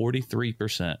rate to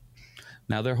 43%.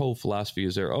 Now, their whole philosophy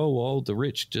is the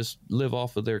rich just live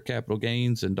off of their capital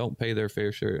gains and don't pay their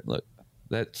fair share. Look,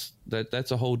 that's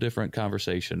a whole different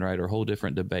conversation, right? Or a whole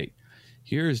different debate.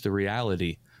 Here's the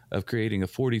reality of creating a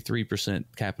 43%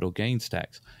 capital gains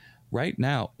tax. Right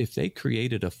now, if they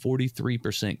created a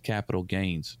 43% capital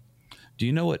gains, do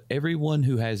you know what everyone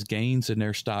who has gains in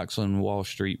their stocks on Wall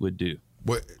Street would do?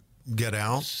 What? Get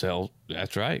out? Sell.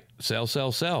 That's right.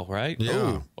 Sell, right?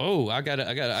 Yeah. I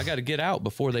gotta get out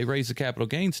before they raise the capital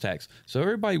gains tax. So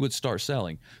everybody would start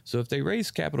selling. So if they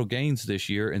raise capital gains this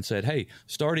year and said, hey,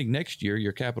 starting next year,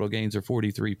 your capital gains are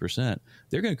 43%,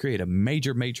 they're going to create a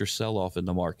major, major sell-off in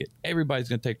the market. Everybody's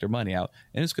going to take their money out,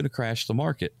 and it's going to crash the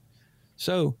market.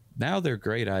 So now their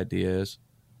great idea is,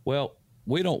 well,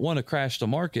 we don't want to crash the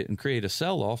market and create a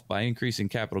sell-off by increasing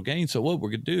capital gains. So what we're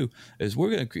going to do is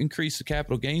we're going to increase the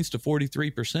capital gains to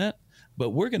 43%, but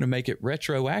we're going to make it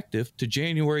retroactive to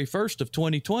January 1st of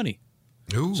 2020.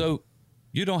 Ooh. So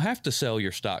you don't have to sell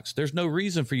your stocks. There's no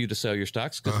reason for you to sell your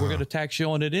stocks because we're going to tax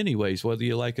you on it anyways, whether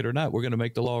you like it or not. We're going to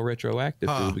make the law retroactive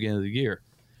to the beginning of the year.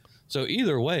 So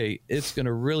either way, it's going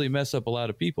to really mess up a lot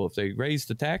of people. If they raise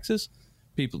the taxes,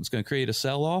 it's going to create a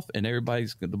sell-off and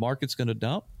the market's going to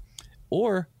dump.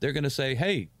 Or they're going to say,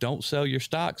 hey, don't sell your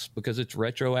stocks because it's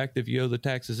retroactive. You owe the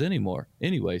taxes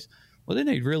anyways. Well, then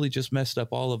they really just messed up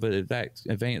all of it,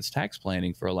 advanced tax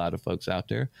planning for a lot of folks out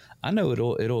there. I know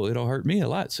it'll hurt me a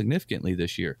lot significantly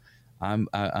this year. I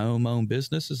own my own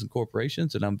businesses and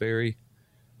corporations, and I'm very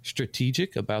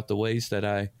strategic about the ways that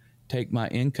I take my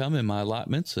income and my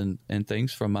allotments and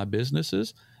things from my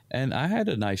businesses. And I had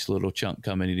a nice little chunk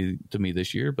coming to me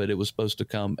this year, but it was supposed to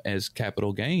come as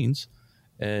capital gains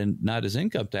and not as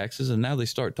income taxes. And now they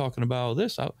start talking about all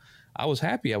this. I was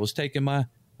happy. I was taking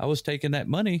that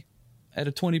money at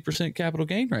a 20% capital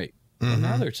gain rate. Mm-hmm. And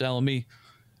now they're telling me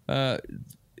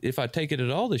if I take it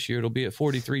at all this year, it'll be at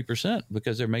 43%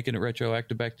 because they're making it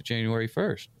retroactive back to January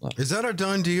 1st. Well, is that a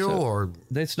done deal or?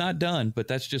 That's not done, but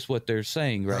that's just what they're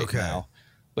saying right now.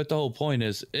 But the whole point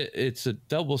is it's a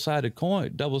double-sided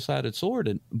coin, double-sided sword,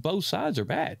 and both sides are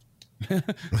bad.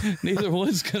 Neither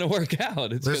one's going to work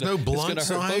out. There's no blunt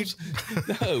side?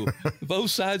 No, both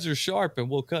sides are sharp and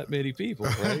will cut many people,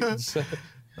 right? So,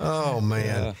 oh,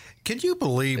 man. Can you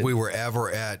believe we were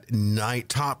ever at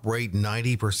top rate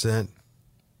 90%?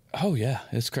 Oh, yeah.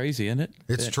 It's crazy, isn't it?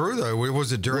 It's true, though.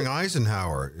 Was it during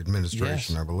Eisenhower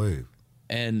administration, Yes. I believe?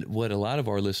 And what a lot of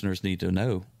our listeners need to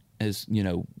know is,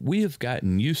 we have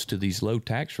gotten used to these low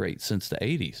tax rates since the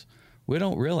 80s. We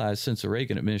don't realize since the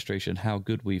Reagan administration how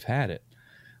good we've had it.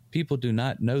 People do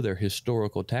not know their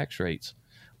historical tax rates.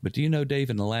 But do you know, Dave,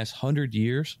 in the last 100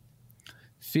 years,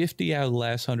 50 out of the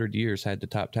last 100 years had the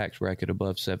top tax bracket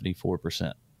above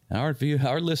 74%. And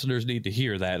our listeners need to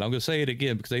hear that. I'm going to say it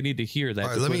again because they need to hear that. All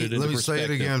right, let me say it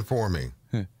again for me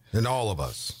and all of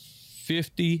us.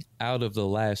 50 out of the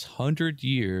last 100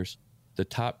 years, the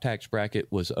top tax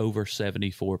bracket was over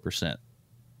 74%.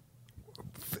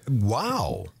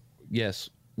 Wow. Yes,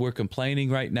 we're complaining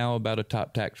right now about a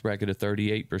top tax bracket of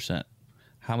 38%.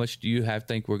 How much do you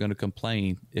think we're going to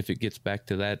complain if it gets back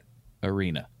to that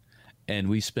arena? And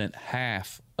we spent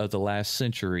half of the last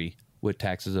century with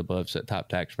taxes above top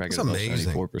tax bracket above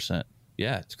 74%.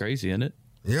 Yeah, it's crazy, isn't it?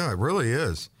 Yeah, it really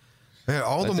is. And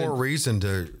all the more reason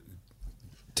to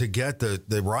get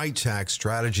the right tax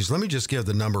strategies. Let me just give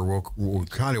the number. We're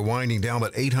kind of winding down,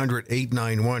 but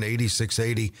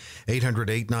 800-891-8680,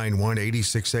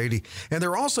 800-891-8680. And there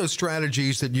are also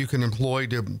strategies that you can employ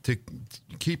to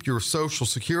keep your Social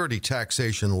Security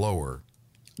taxation lower.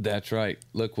 That's right.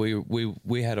 Look,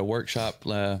 we had a workshop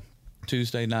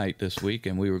Tuesday night this week,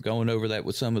 and we were going over that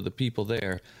with some of the people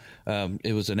there.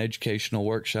 It was an educational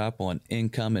workshop on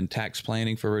income and tax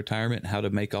planning for retirement, how to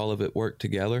make all of it work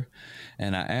together.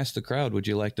 And I asked the crowd, would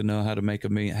you like to know how to make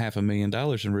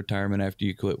 $500,000 in retirement after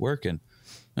you quit working?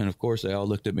 And of course, they all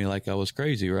looked at me like I was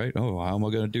crazy, right? Oh, how am I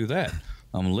going to do that?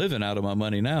 I'm living out of my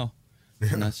money now.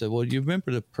 And I said, well, you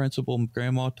remember the principle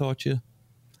Grandma taught you?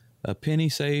 A penny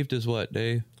saved is what,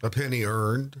 Dave? A penny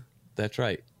earned. That's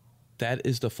right. That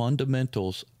is the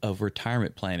fundamentals of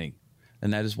retirement planning.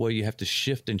 And that is where you have to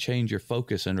shift and change your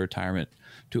focus in retirement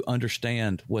to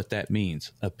understand what that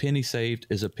means. A penny saved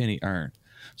is a penny earned.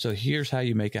 So here's how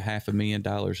you make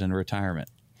 $500,000 in retirement.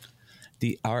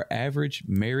 Our average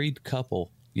married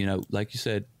couple, like you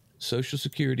said, Social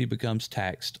Security becomes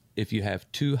taxed if you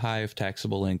have too high of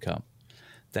taxable income.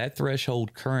 That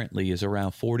threshold currently is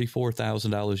around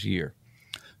 $44,000 a year.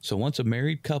 So once a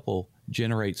married couple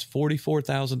generates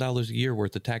 $44,000 a year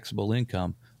worth of taxable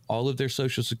income, all of their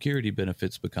Social Security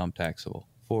benefits become taxable.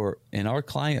 In our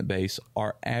client base,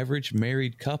 our average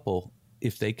married couple,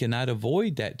 if they cannot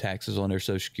avoid that taxes on their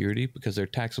Social Security because their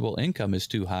taxable income is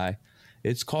too high,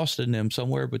 it's costing them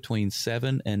somewhere between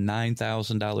 $7,000 and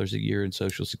 $9,000 a year in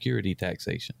Social Security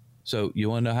taxation. So you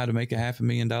want to know how to make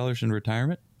 $500,000 in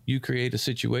retirement? You create a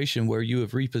situation where you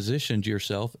have repositioned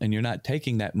yourself and you're not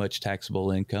taking that much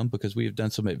taxable income because we have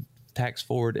done some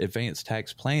tax-forward advanced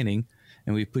tax planning,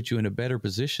 and we've put you in a better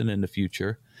position in the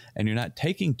future, and you're not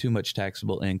taking too much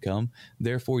taxable income.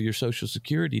 Therefore, your Social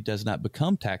Security does not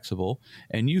become taxable,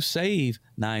 and you save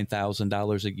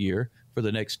 $9,000 a year for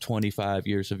the next 25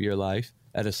 years of your life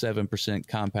at a 7%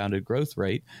 compounded growth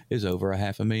rate is over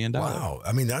 $500,000. Wow.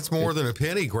 I mean, that's more than a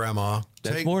penny, Grandma.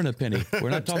 That's more than a penny.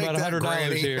 We're not talking about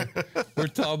 $100 here. We're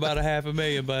talking about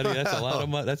 $500,000, buddy. That's a lot of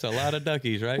money. That's a lot of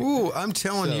duckies, right? Ooh, I'm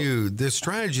telling you, this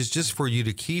strategy is just for you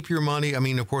to keep your money. I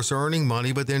mean, of course, earning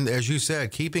money, but then, as you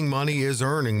said, keeping money is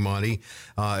earning money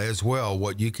as well,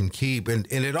 what you can keep. And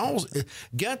it all,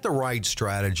 get the right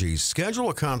strategies. Schedule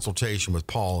a consultation with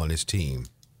Paul and his team.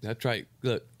 That's right.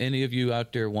 Look, any of you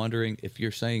out there wondering if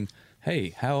you're saying, hey,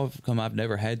 how come I've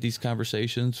never had these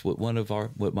conversations with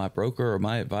with my broker or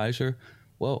my advisor?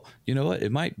 Well, you know what?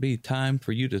 It might be time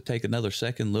for you to take another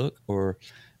second look or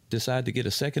decide to get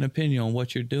a second opinion on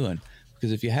what you're doing.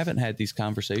 Because if you haven't had these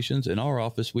conversations, in our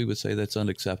office, we would say that's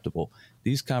unacceptable.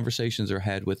 These conversations are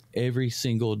had with every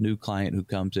single new client who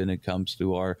comes in and comes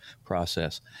through our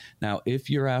process. Now, if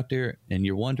you're out there and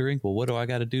you're wondering, well, what do I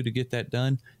got to do to get that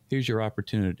done? Here's your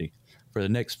opportunity. For the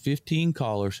next 15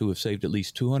 callers who have saved at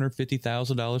least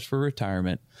 $250,000 for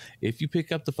retirement, if you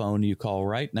pick up the phone and you call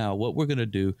right now, what we're going to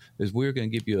do is we're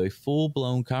going to give you a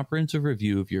full-blown comprehensive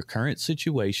review of your current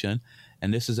situation.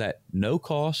 And this is at no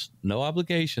cost, no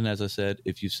obligation, as I said,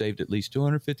 if you've saved at least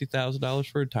 $250,000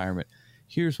 for retirement.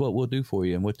 Here's what we'll do for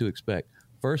you and what to expect.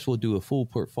 First, we'll do a full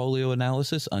portfolio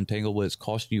analysis, untangle what it's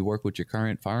costing you to work with your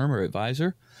current firm or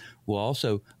advisor. We'll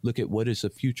also look at what is the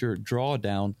future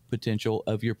drawdown potential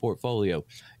of your portfolio.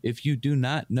 If you do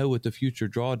not know what the future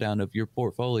drawdown of your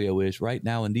portfolio is right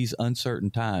now in these uncertain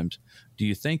times, do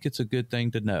you think it's a good thing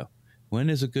to know? When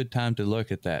is a good time to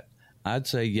look at that? I'd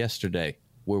say yesterday.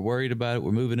 We're worried about it.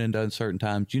 We're moving into uncertain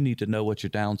times. You need to know what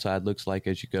your downside looks like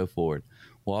as you go forward.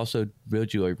 We'll also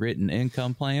build you a written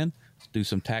income plan, do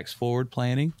some tax forward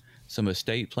planning, some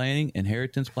estate planning,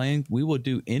 inheritance planning. We will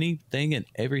do anything and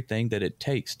everything that it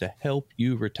takes to help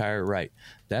you retire right.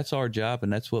 That's our job,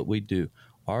 and that's what we do.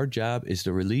 Our job is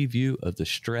to relieve you of the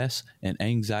stress and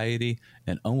anxiety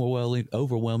and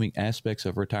overwhelming aspects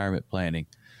of retirement planning.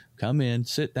 Come in,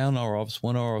 sit down in our office,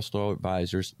 one of our All-Star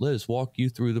advisors. Let us walk you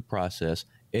through the process,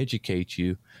 educate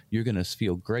you. You're going to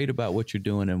feel great about what you're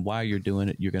doing and why you're doing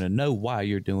it. You're going to know why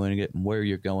you're doing it and where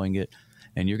you're going it.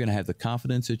 And you're going to have the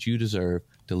confidence that you deserve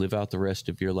to live out the rest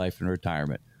of your life in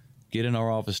retirement. Get in our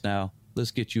office now.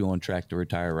 Let's get you on track to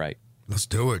retire right. Let's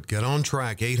do it. Get on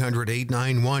track.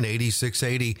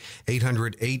 800-891-8680,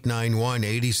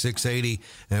 800-891-8680.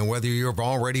 And whether you've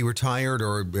already retired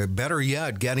or better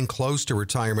yet, getting close to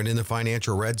retirement in the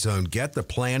financial red zone, get the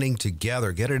planning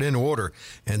together, get it in order,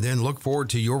 and then look forward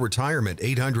to your retirement.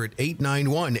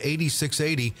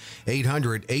 800-891-8680,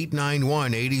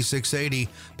 800-891-8680.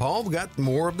 Paul, we've got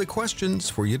more of the questions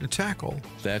for you to tackle.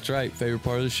 That's right. Favorite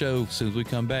part of the show. As soon as we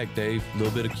come back, Dave, a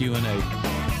little bit of Q&A.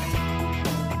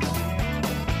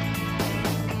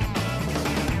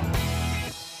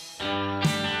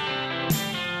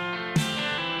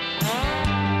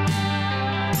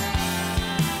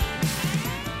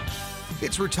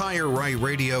 It's Retire Right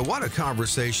Radio. What a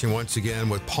conversation once again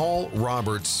with Paul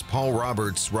Roberts. Paul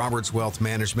Roberts, Roberts Wealth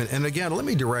Management. And again, let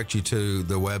me direct you to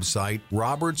the website,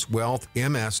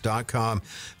 robertswealthms.com.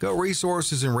 Go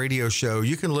resources and radio show.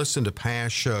 You can listen to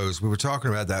past shows. We were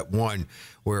talking about that one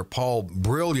where Paul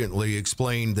brilliantly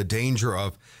explained the danger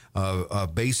of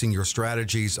basing your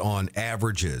strategies on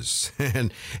averages.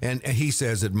 And he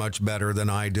says it much better than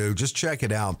I do. Just check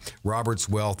it out,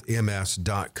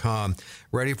 robertswealthms.com.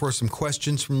 Ready for some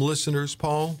questions from listeners,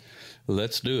 Paul?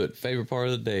 Let's do it. Favorite part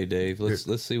of the day, Dave.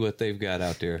 Let's see what they've got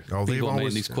out there. Oh, People,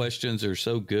 man, these questions are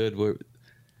so good.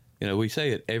 We say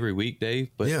it every week,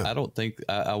 Dave, but yeah. I don't think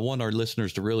I want our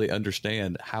listeners to really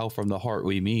understand how from the heart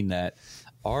we mean that.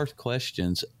 Our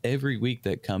questions every week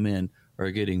that come in are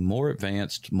getting more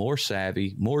advanced, more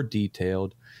savvy, more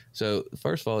detailed. So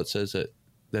first of all, it says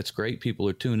that's great. People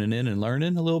are tuning in and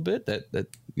learning a little bit. That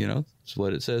it's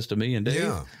what it says to me and Dave.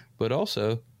 Yeah. But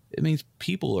also, it means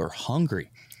people are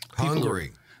hungry.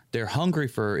 They're hungry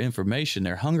for information.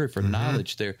 They're hungry for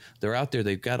knowledge. They're out there.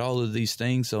 They've got all of these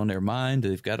things on their mind.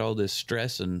 They've got all this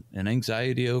stress and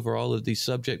anxiety over all of these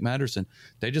subject matters, and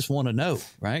they just want to know,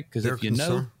 right? Because if you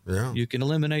know, you can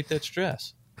eliminate that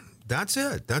stress. That's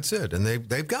it. And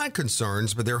they've got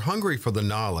concerns, but they're hungry for the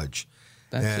knowledge.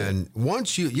 And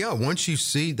once you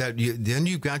see that, then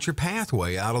you've got your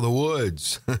pathway out of the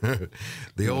woods,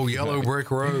 the old yellow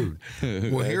brick road.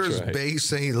 Well, here's Bay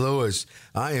St. Louis.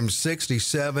 I am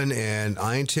 67 and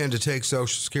I intend to take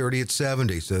Social Security at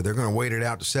 70. So they're going to wait it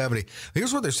out to 70.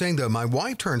 Here's what they're saying, though. My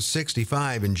wife turned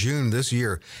 65 in June this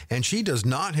year, and she does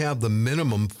not have the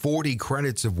minimum 40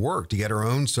 credits of work to get her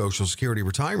own Social Security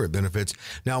retirement benefits.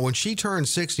 Now, when she turns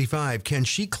 65, can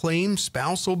she claim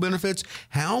spousal benefits?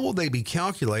 How will they be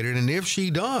calculated? And if she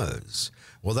does,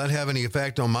 will that have any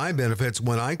effect on my benefits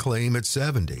when I claim at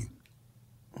 70?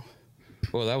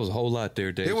 Well, that was a whole lot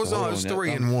there, Dave. It was, so it was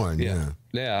 3 in 1. Yeah.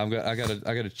 I got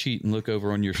to cheat and look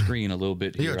over on your screen a little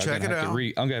bit here. Yeah, check it out.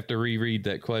 I'm gonna have to reread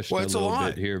that question a little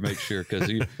bit here, make sure, because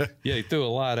he threw a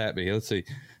lot at me. Let's see,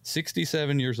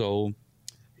 67 years old.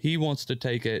 He wants to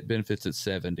take benefits at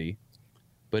 70,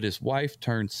 but his wife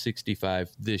turned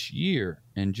 65 this year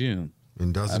in June.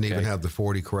 And doesn't even have the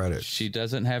 40 credits. She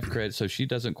doesn't have credit, so she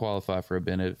doesn't qualify for a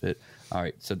benefit. All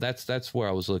right, so that's where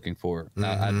I was looking for.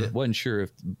 Now, I wasn't sure if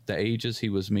the ages he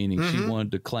was meaning she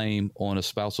wanted to claim on a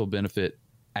spousal benefit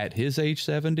at his age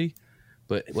 70,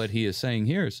 but what he is saying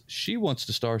here is she wants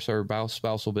to start her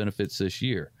spousal benefits this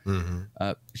year.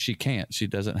 She can't. She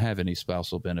doesn't have any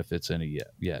spousal benefits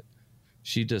yet.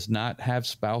 She does not have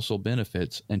spousal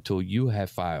benefits until you have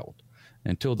filed.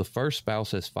 Until the first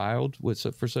spouse has filed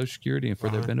for Social Security and for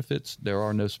their benefits, there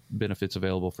are no benefits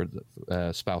available for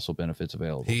the spousal benefits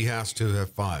available. He has to have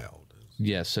filed.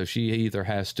 Yes, so he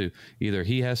has to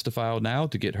file now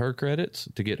to get her credits,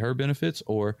 to get her benefits,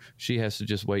 or she has to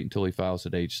just wait until he files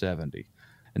at age 70.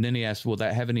 And then he asked, will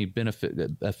that have any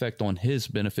effect on his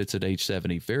benefits at age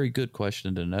 70? Very good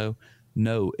question to know.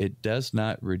 No, it does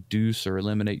not reduce or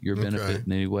eliminate your benefit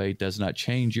in any way. Does not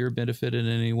change your benefit in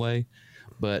any way.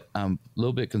 But I'm a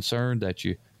little bit concerned that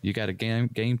you got a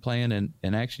game plan,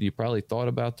 and actually you probably thought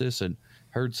about this and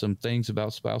heard some things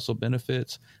about spousal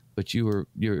benefits, but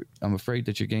I'm afraid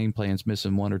that your game plan's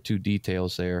missing 1 or 2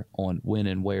 details there on when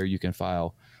and where you can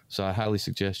file. So I highly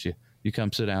suggest you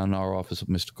come sit down in our office with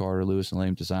Mr. Carter, Lewis &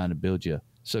 Lamb Design to build you a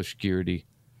Social Security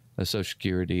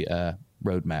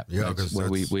roadmap. Yeah, where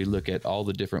we look at all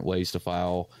the different ways to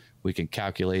file. We can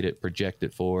calculate it, project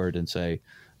it forward, and say,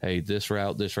 hey, this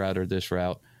route, or this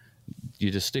route.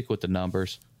 You just stick with the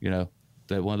numbers,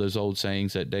 that one of those old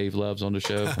sayings that Dave loves on the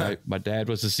show, right? My dad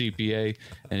was a CPA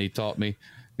and he taught me,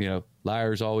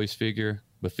 liars always figure,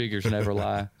 but figures never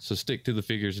lie. So stick to the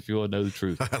figures if you want to know the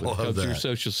truth. I love that. Your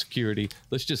Social Security,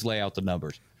 let's just lay out the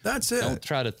numbers. That's it. Don't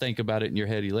try to think about it in your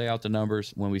head. You lay out the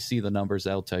numbers. When we see the numbers,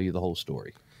 that'll tell you the whole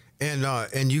story.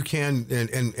 And you can,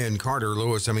 and Carter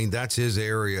Lewis, I mean, that's his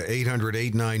area,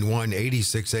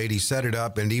 800-891-8680. Set it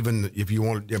up. And even if you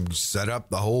want to set up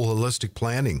the whole holistic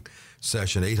planning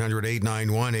session,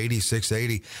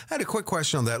 800-891-8680. I had a quick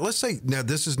question on that. Let's say, now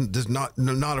this does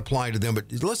not apply to them,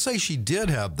 but let's say she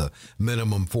did have the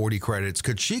minimum 40 credits.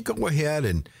 Could she go ahead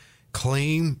and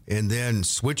claim and then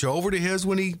switch over to his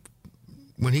when he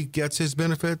gets his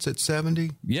benefits at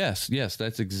 70? Yes,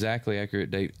 that's exactly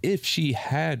accurate, Dave. If she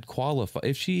had qualified,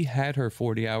 if she had her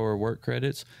 40-hour work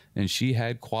credits and she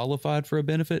had qualified for a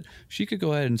benefit, she could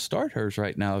go ahead and start hers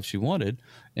right now if she wanted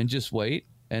and just wait.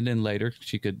 And then later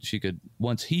she could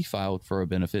once he filed for a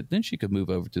benefit, then she could move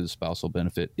over to the spousal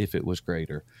benefit if it was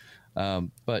greater.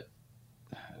 But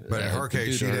in her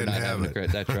case, she didn't have it.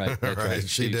 That's right. That's right.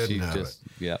 She didn't have it.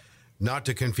 Yeah. Not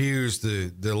to confuse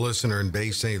the listener in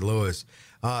Bay St. Louis.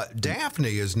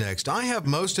 Daphne is next. I have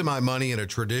most of my money in a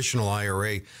traditional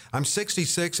IRA. I'm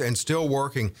 66 and still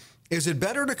working. Is it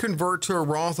better to convert to a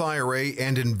Roth IRA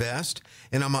and invest?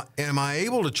 And am I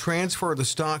able to transfer the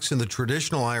stocks in the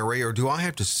traditional IRA, or do I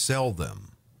have to sell them?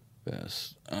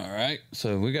 Yes. All right.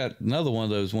 So we got another one of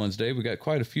those ones, Dave. We got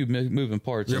quite a few moving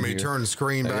parts. You want me to turn the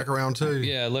screen back around too?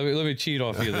 Yeah. Let me cheat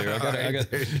off you there. I got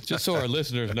just so our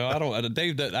listeners know. I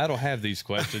don't have these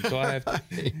questions, so I have to,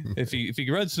 if he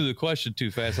runs through the question too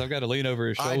fast, I've got to lean over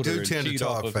his shoulder. I do tend to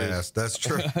talk fast. That's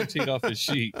true. Cheat off his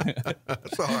sheet.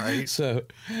 That's all right. So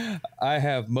I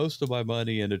have most of my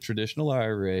money in a traditional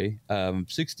IRA.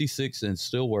 66 and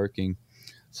still working.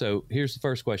 So here's the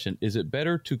first question. Is it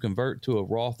better to convert to a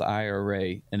Roth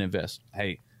IRA and invest?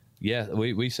 Hey, yeah,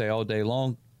 we say all day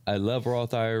long, I love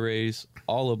Roth IRAs.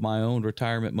 All of my own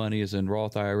retirement money is in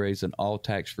Roth IRAs and all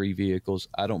tax-free vehicles.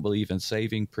 I don't believe in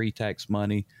saving pre-tax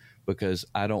money because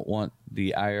I don't want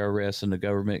the IRS and the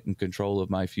government in control of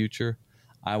my future.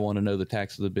 I want to know the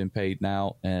taxes have been paid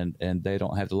now, and they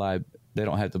don't have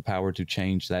the power to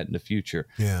change that in the future.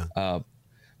 Yeah.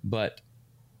 But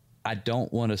I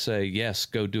don't want to say, yes,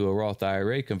 go do a Roth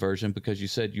IRA conversion because you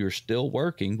said you're still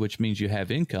working, which means you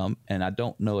have income. And I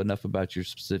don't know enough about your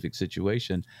specific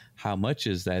situation. How much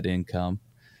is that income?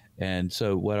 And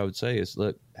so what I would say is,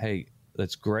 look, hey,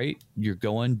 that's great. You're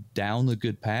going down the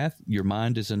good path. Your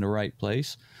mind is in the right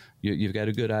place. You've got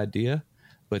a good idea,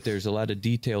 but there's a lot of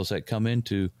details that come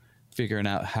into figuring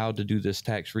out how to do this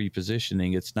tax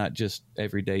repositioning. It's not just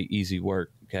everyday easy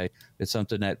work. Okay. It's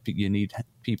something that you need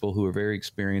people who are very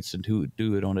experienced and who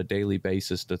do it on a daily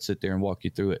basis to sit there and walk you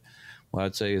through it. What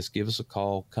I'd say is give us a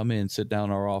call, come in, sit down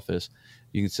in our office.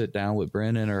 You can sit down with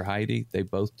Brennan or Heidi. They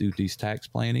both do these tax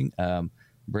planning.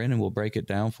 Brennan will break it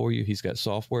down for you. He's got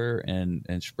software and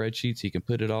spreadsheets. He can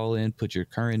put it all in, put your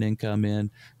current income in,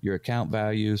 your account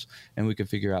values, and we can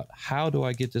figure out how do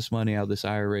I get this money out of this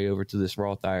IRA over to this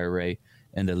Roth IRA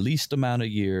in the least amount of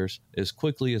years as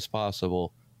quickly as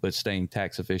possible, but staying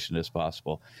tax efficient as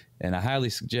possible. And I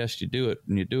highly suggest you do it,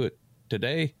 and you do it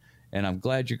today. And I'm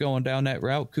glad you're going down that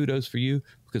route. Kudos for you,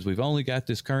 because we've only got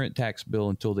this current tax bill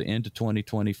until the end of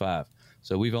 2025.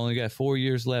 So we've only got 4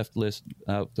 years left,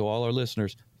 to all our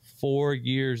listeners, 4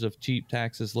 years of cheap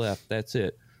taxes left. That's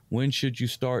it. When should you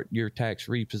start your tax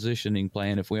repositioning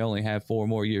plan if we only have 4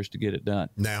 more years to get it done?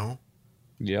 Now.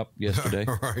 Yep, yesterday.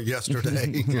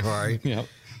 Yesterday. All right. Yep.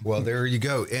 Well, there you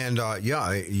go. And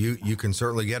you can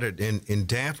certainly get it in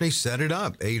Daphne. Set it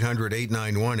up.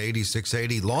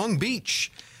 800-891-8680. Long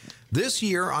Beach. This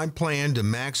year, I plan to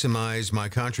maximize my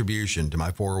contribution to my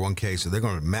 401k. So they're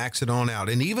going to max it on out.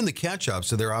 And even the catch-up,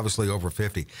 so they're obviously over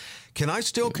 50. Can I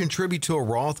still contribute to a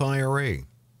Roth IRA?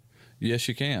 Yes,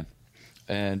 you can.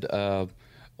 And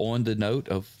on the note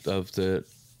of the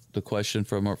question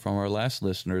from our last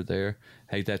listener there,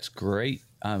 hey, that's great.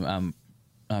 I'm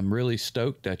really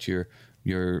stoked that you're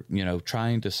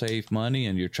trying to save money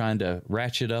and you're trying to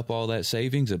ratchet up all that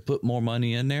savings and put more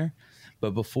money in there.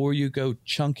 But before you go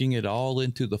chunking it all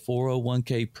into the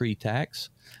 401k pre-tax,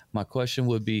 my question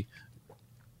would be,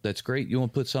 that's great. You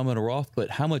want to put some in a Roth, but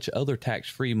how much other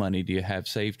tax-free money do you have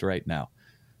saved right now?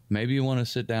 Maybe you want to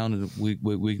sit down and we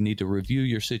need to review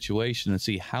your situation and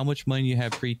see how much money you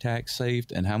have pre-tax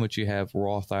saved and how much you have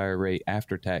Roth IRA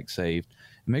after tax saved.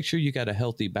 And make sure you got a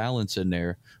healthy balance in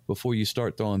there before you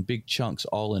start throwing big chunks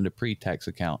all into pre-tax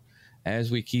account.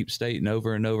 as we keep stating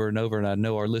over and over and over, and I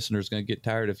know our listeners are going to get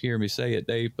tired of hearing me say it,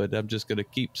 Dave, but I'm just going to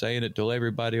keep saying it till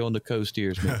everybody on the coast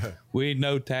hears me. We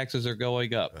know taxes are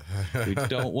going up. We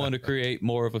don't want to create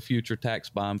more of a future tax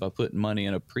bomb by putting money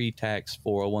in a pre-tax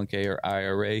 401k or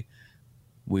IRA.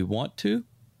 We want to,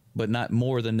 but not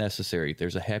more than necessary.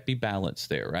 There's a happy balance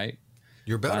there, right?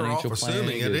 You're better off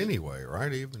assuming it anyway,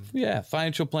 right? Even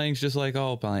financial planning is just like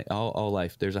all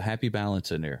life. There's a happy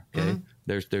balance in there. Okay,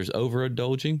 there's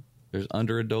overindulging, there's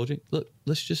underindulging. Look,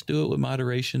 let's just do it with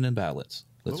moderation and balance.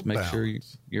 Let's make sure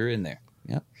you're in there.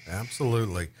 Yep,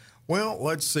 absolutely. Well,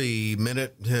 let's see.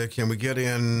 Can we get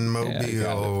in Mobile?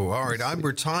 Yeah, all right. I'm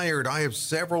retired. I have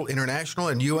several international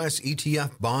and U.S.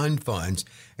 ETF bond funds,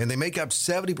 and they make up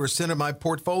 70% of my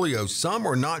portfolio. Some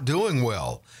are not doing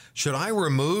well. Should I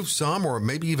remove some or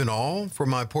maybe even all from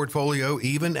my portfolio,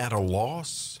 even at a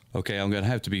loss? Okay, I'm going to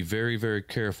have to be very, very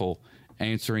careful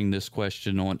answering this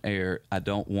question on air. I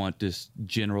don't want this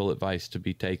general advice to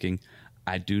be taken.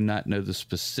 I do not know the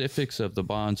specifics of the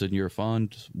bonds in your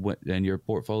fund and your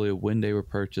portfolio, when they were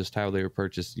purchased, how they were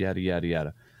purchased, yada, yada,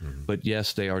 yada. But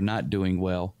yes, they are not doing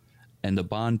well. And the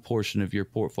bond portion of your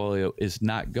portfolio is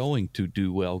not going to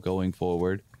do well going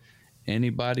forward.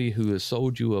 Anybody who has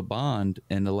sold you a bond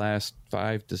in the last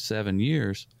 5 to 7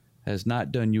 years has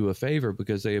not done you a favor,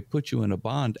 because they have put you in a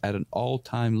bond at an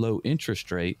all-time low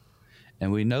interest rate.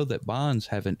 And we know that bonds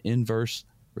have an inverse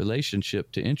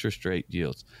relationship to interest rate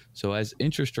yields. So as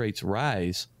interest rates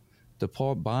rise, the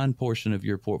bond portion of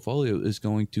your portfolio is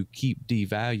going to keep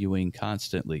devaluing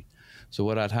constantly. So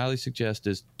what I'd highly suggest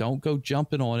is don't go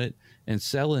jumping on it and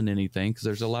selling anything, because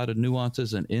there's a lot of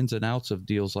nuances and ins and outs of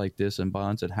deals like this and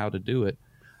bonds and how to do it.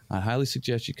 I highly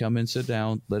suggest you come in, sit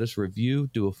down, let us review,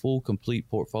 do a full, complete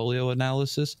portfolio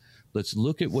analysis. Let's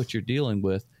look at what you're dealing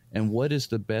with and what is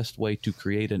the best way to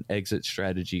create an exit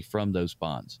strategy from those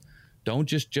bonds. Don't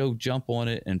just jump on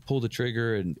it and pull the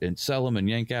trigger and sell them and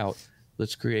yank out.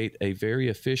 Let's create a very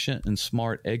efficient and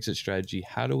smart exit strategy.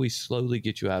 How do we slowly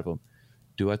get you out of them?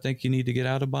 Do I think you need to get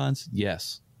out of bonds?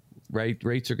 Yes.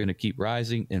 Rates are going to keep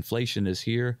rising. Inflation is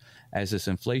here. As this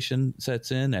inflation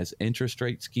sets in, as interest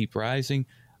rates keep rising,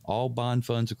 all bond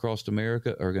funds across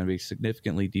America are going to be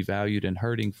significantly devalued and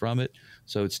hurting from it.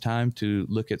 So it's time to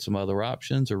look at some other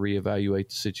options or reevaluate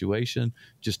the situation.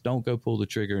 Just don't go pull the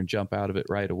trigger and jump out of it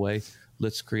right away.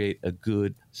 Let's create a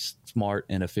good, smart,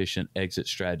 and efficient exit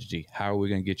strategy. How are we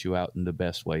going to get you out in the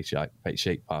best way,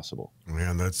 shape possible?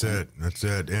 Man, that's it. That's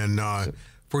it. And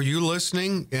for you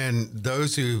listening and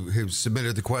those who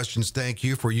submitted the questions, thank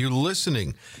you. For you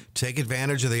listening, take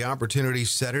advantage of the opportunity.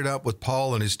 Set it up with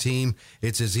Paul and his team.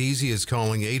 It's as easy as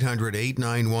calling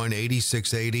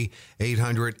 800-891-8680,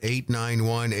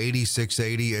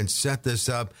 800-891-8680, and set this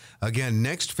up. Again,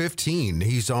 next 15,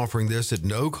 he's offering this at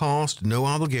no cost, no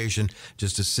obligation,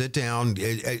 just to sit down.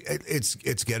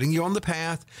 It's getting you on the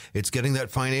path. It's getting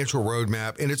that financial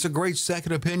roadmap, and it's a great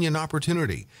second opinion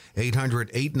opportunity.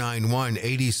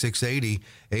 800-891-8680.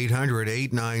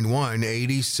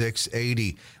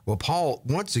 800-891-8680. Well, Paul,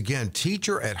 once again,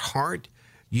 teacher at heart,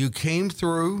 you came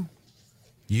through,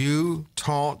 you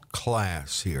taught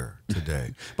class here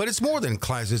today. But it's more than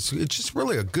class. It's just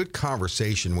really a good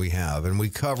conversation we have, and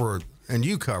you cover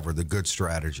the good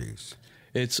strategies.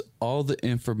 It's all the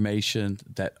information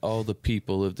that all the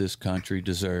people of this country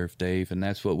deserve, Dave, and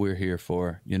that's what we're here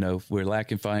for. You know, we're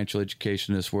lacking financial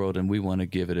education in this world, and we want to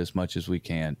give it as much as we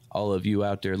can. All of you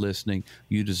out there listening,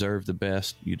 you deserve the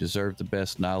best. You deserve the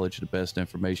best knowledge, the best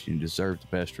information. You deserve the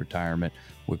best retirement.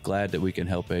 We're glad that we can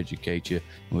help educate you,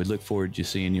 and we look forward to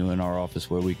seeing you in our office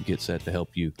where we can get set to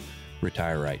help you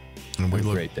retire right. And have a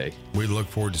great day. We look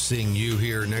forward to seeing you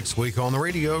here next week on the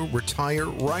radio, Retire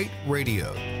Right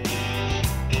Radio.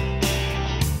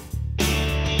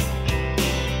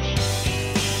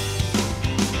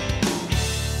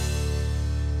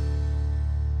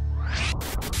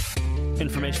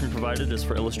 Information provided is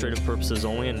for illustrative purposes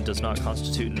only and does not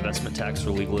constitute investment, tax, or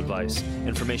legal advice.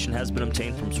 Information has been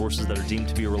obtained from sources that are deemed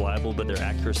to be reliable, but their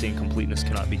accuracy and completeness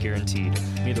cannot be guaranteed.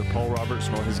 Neither Paul Roberts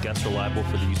nor his guests are liable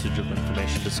for the usage of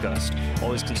information discussed.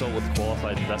 Always consult with a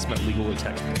qualified investment, legal, or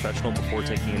tax professional before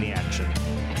taking any action.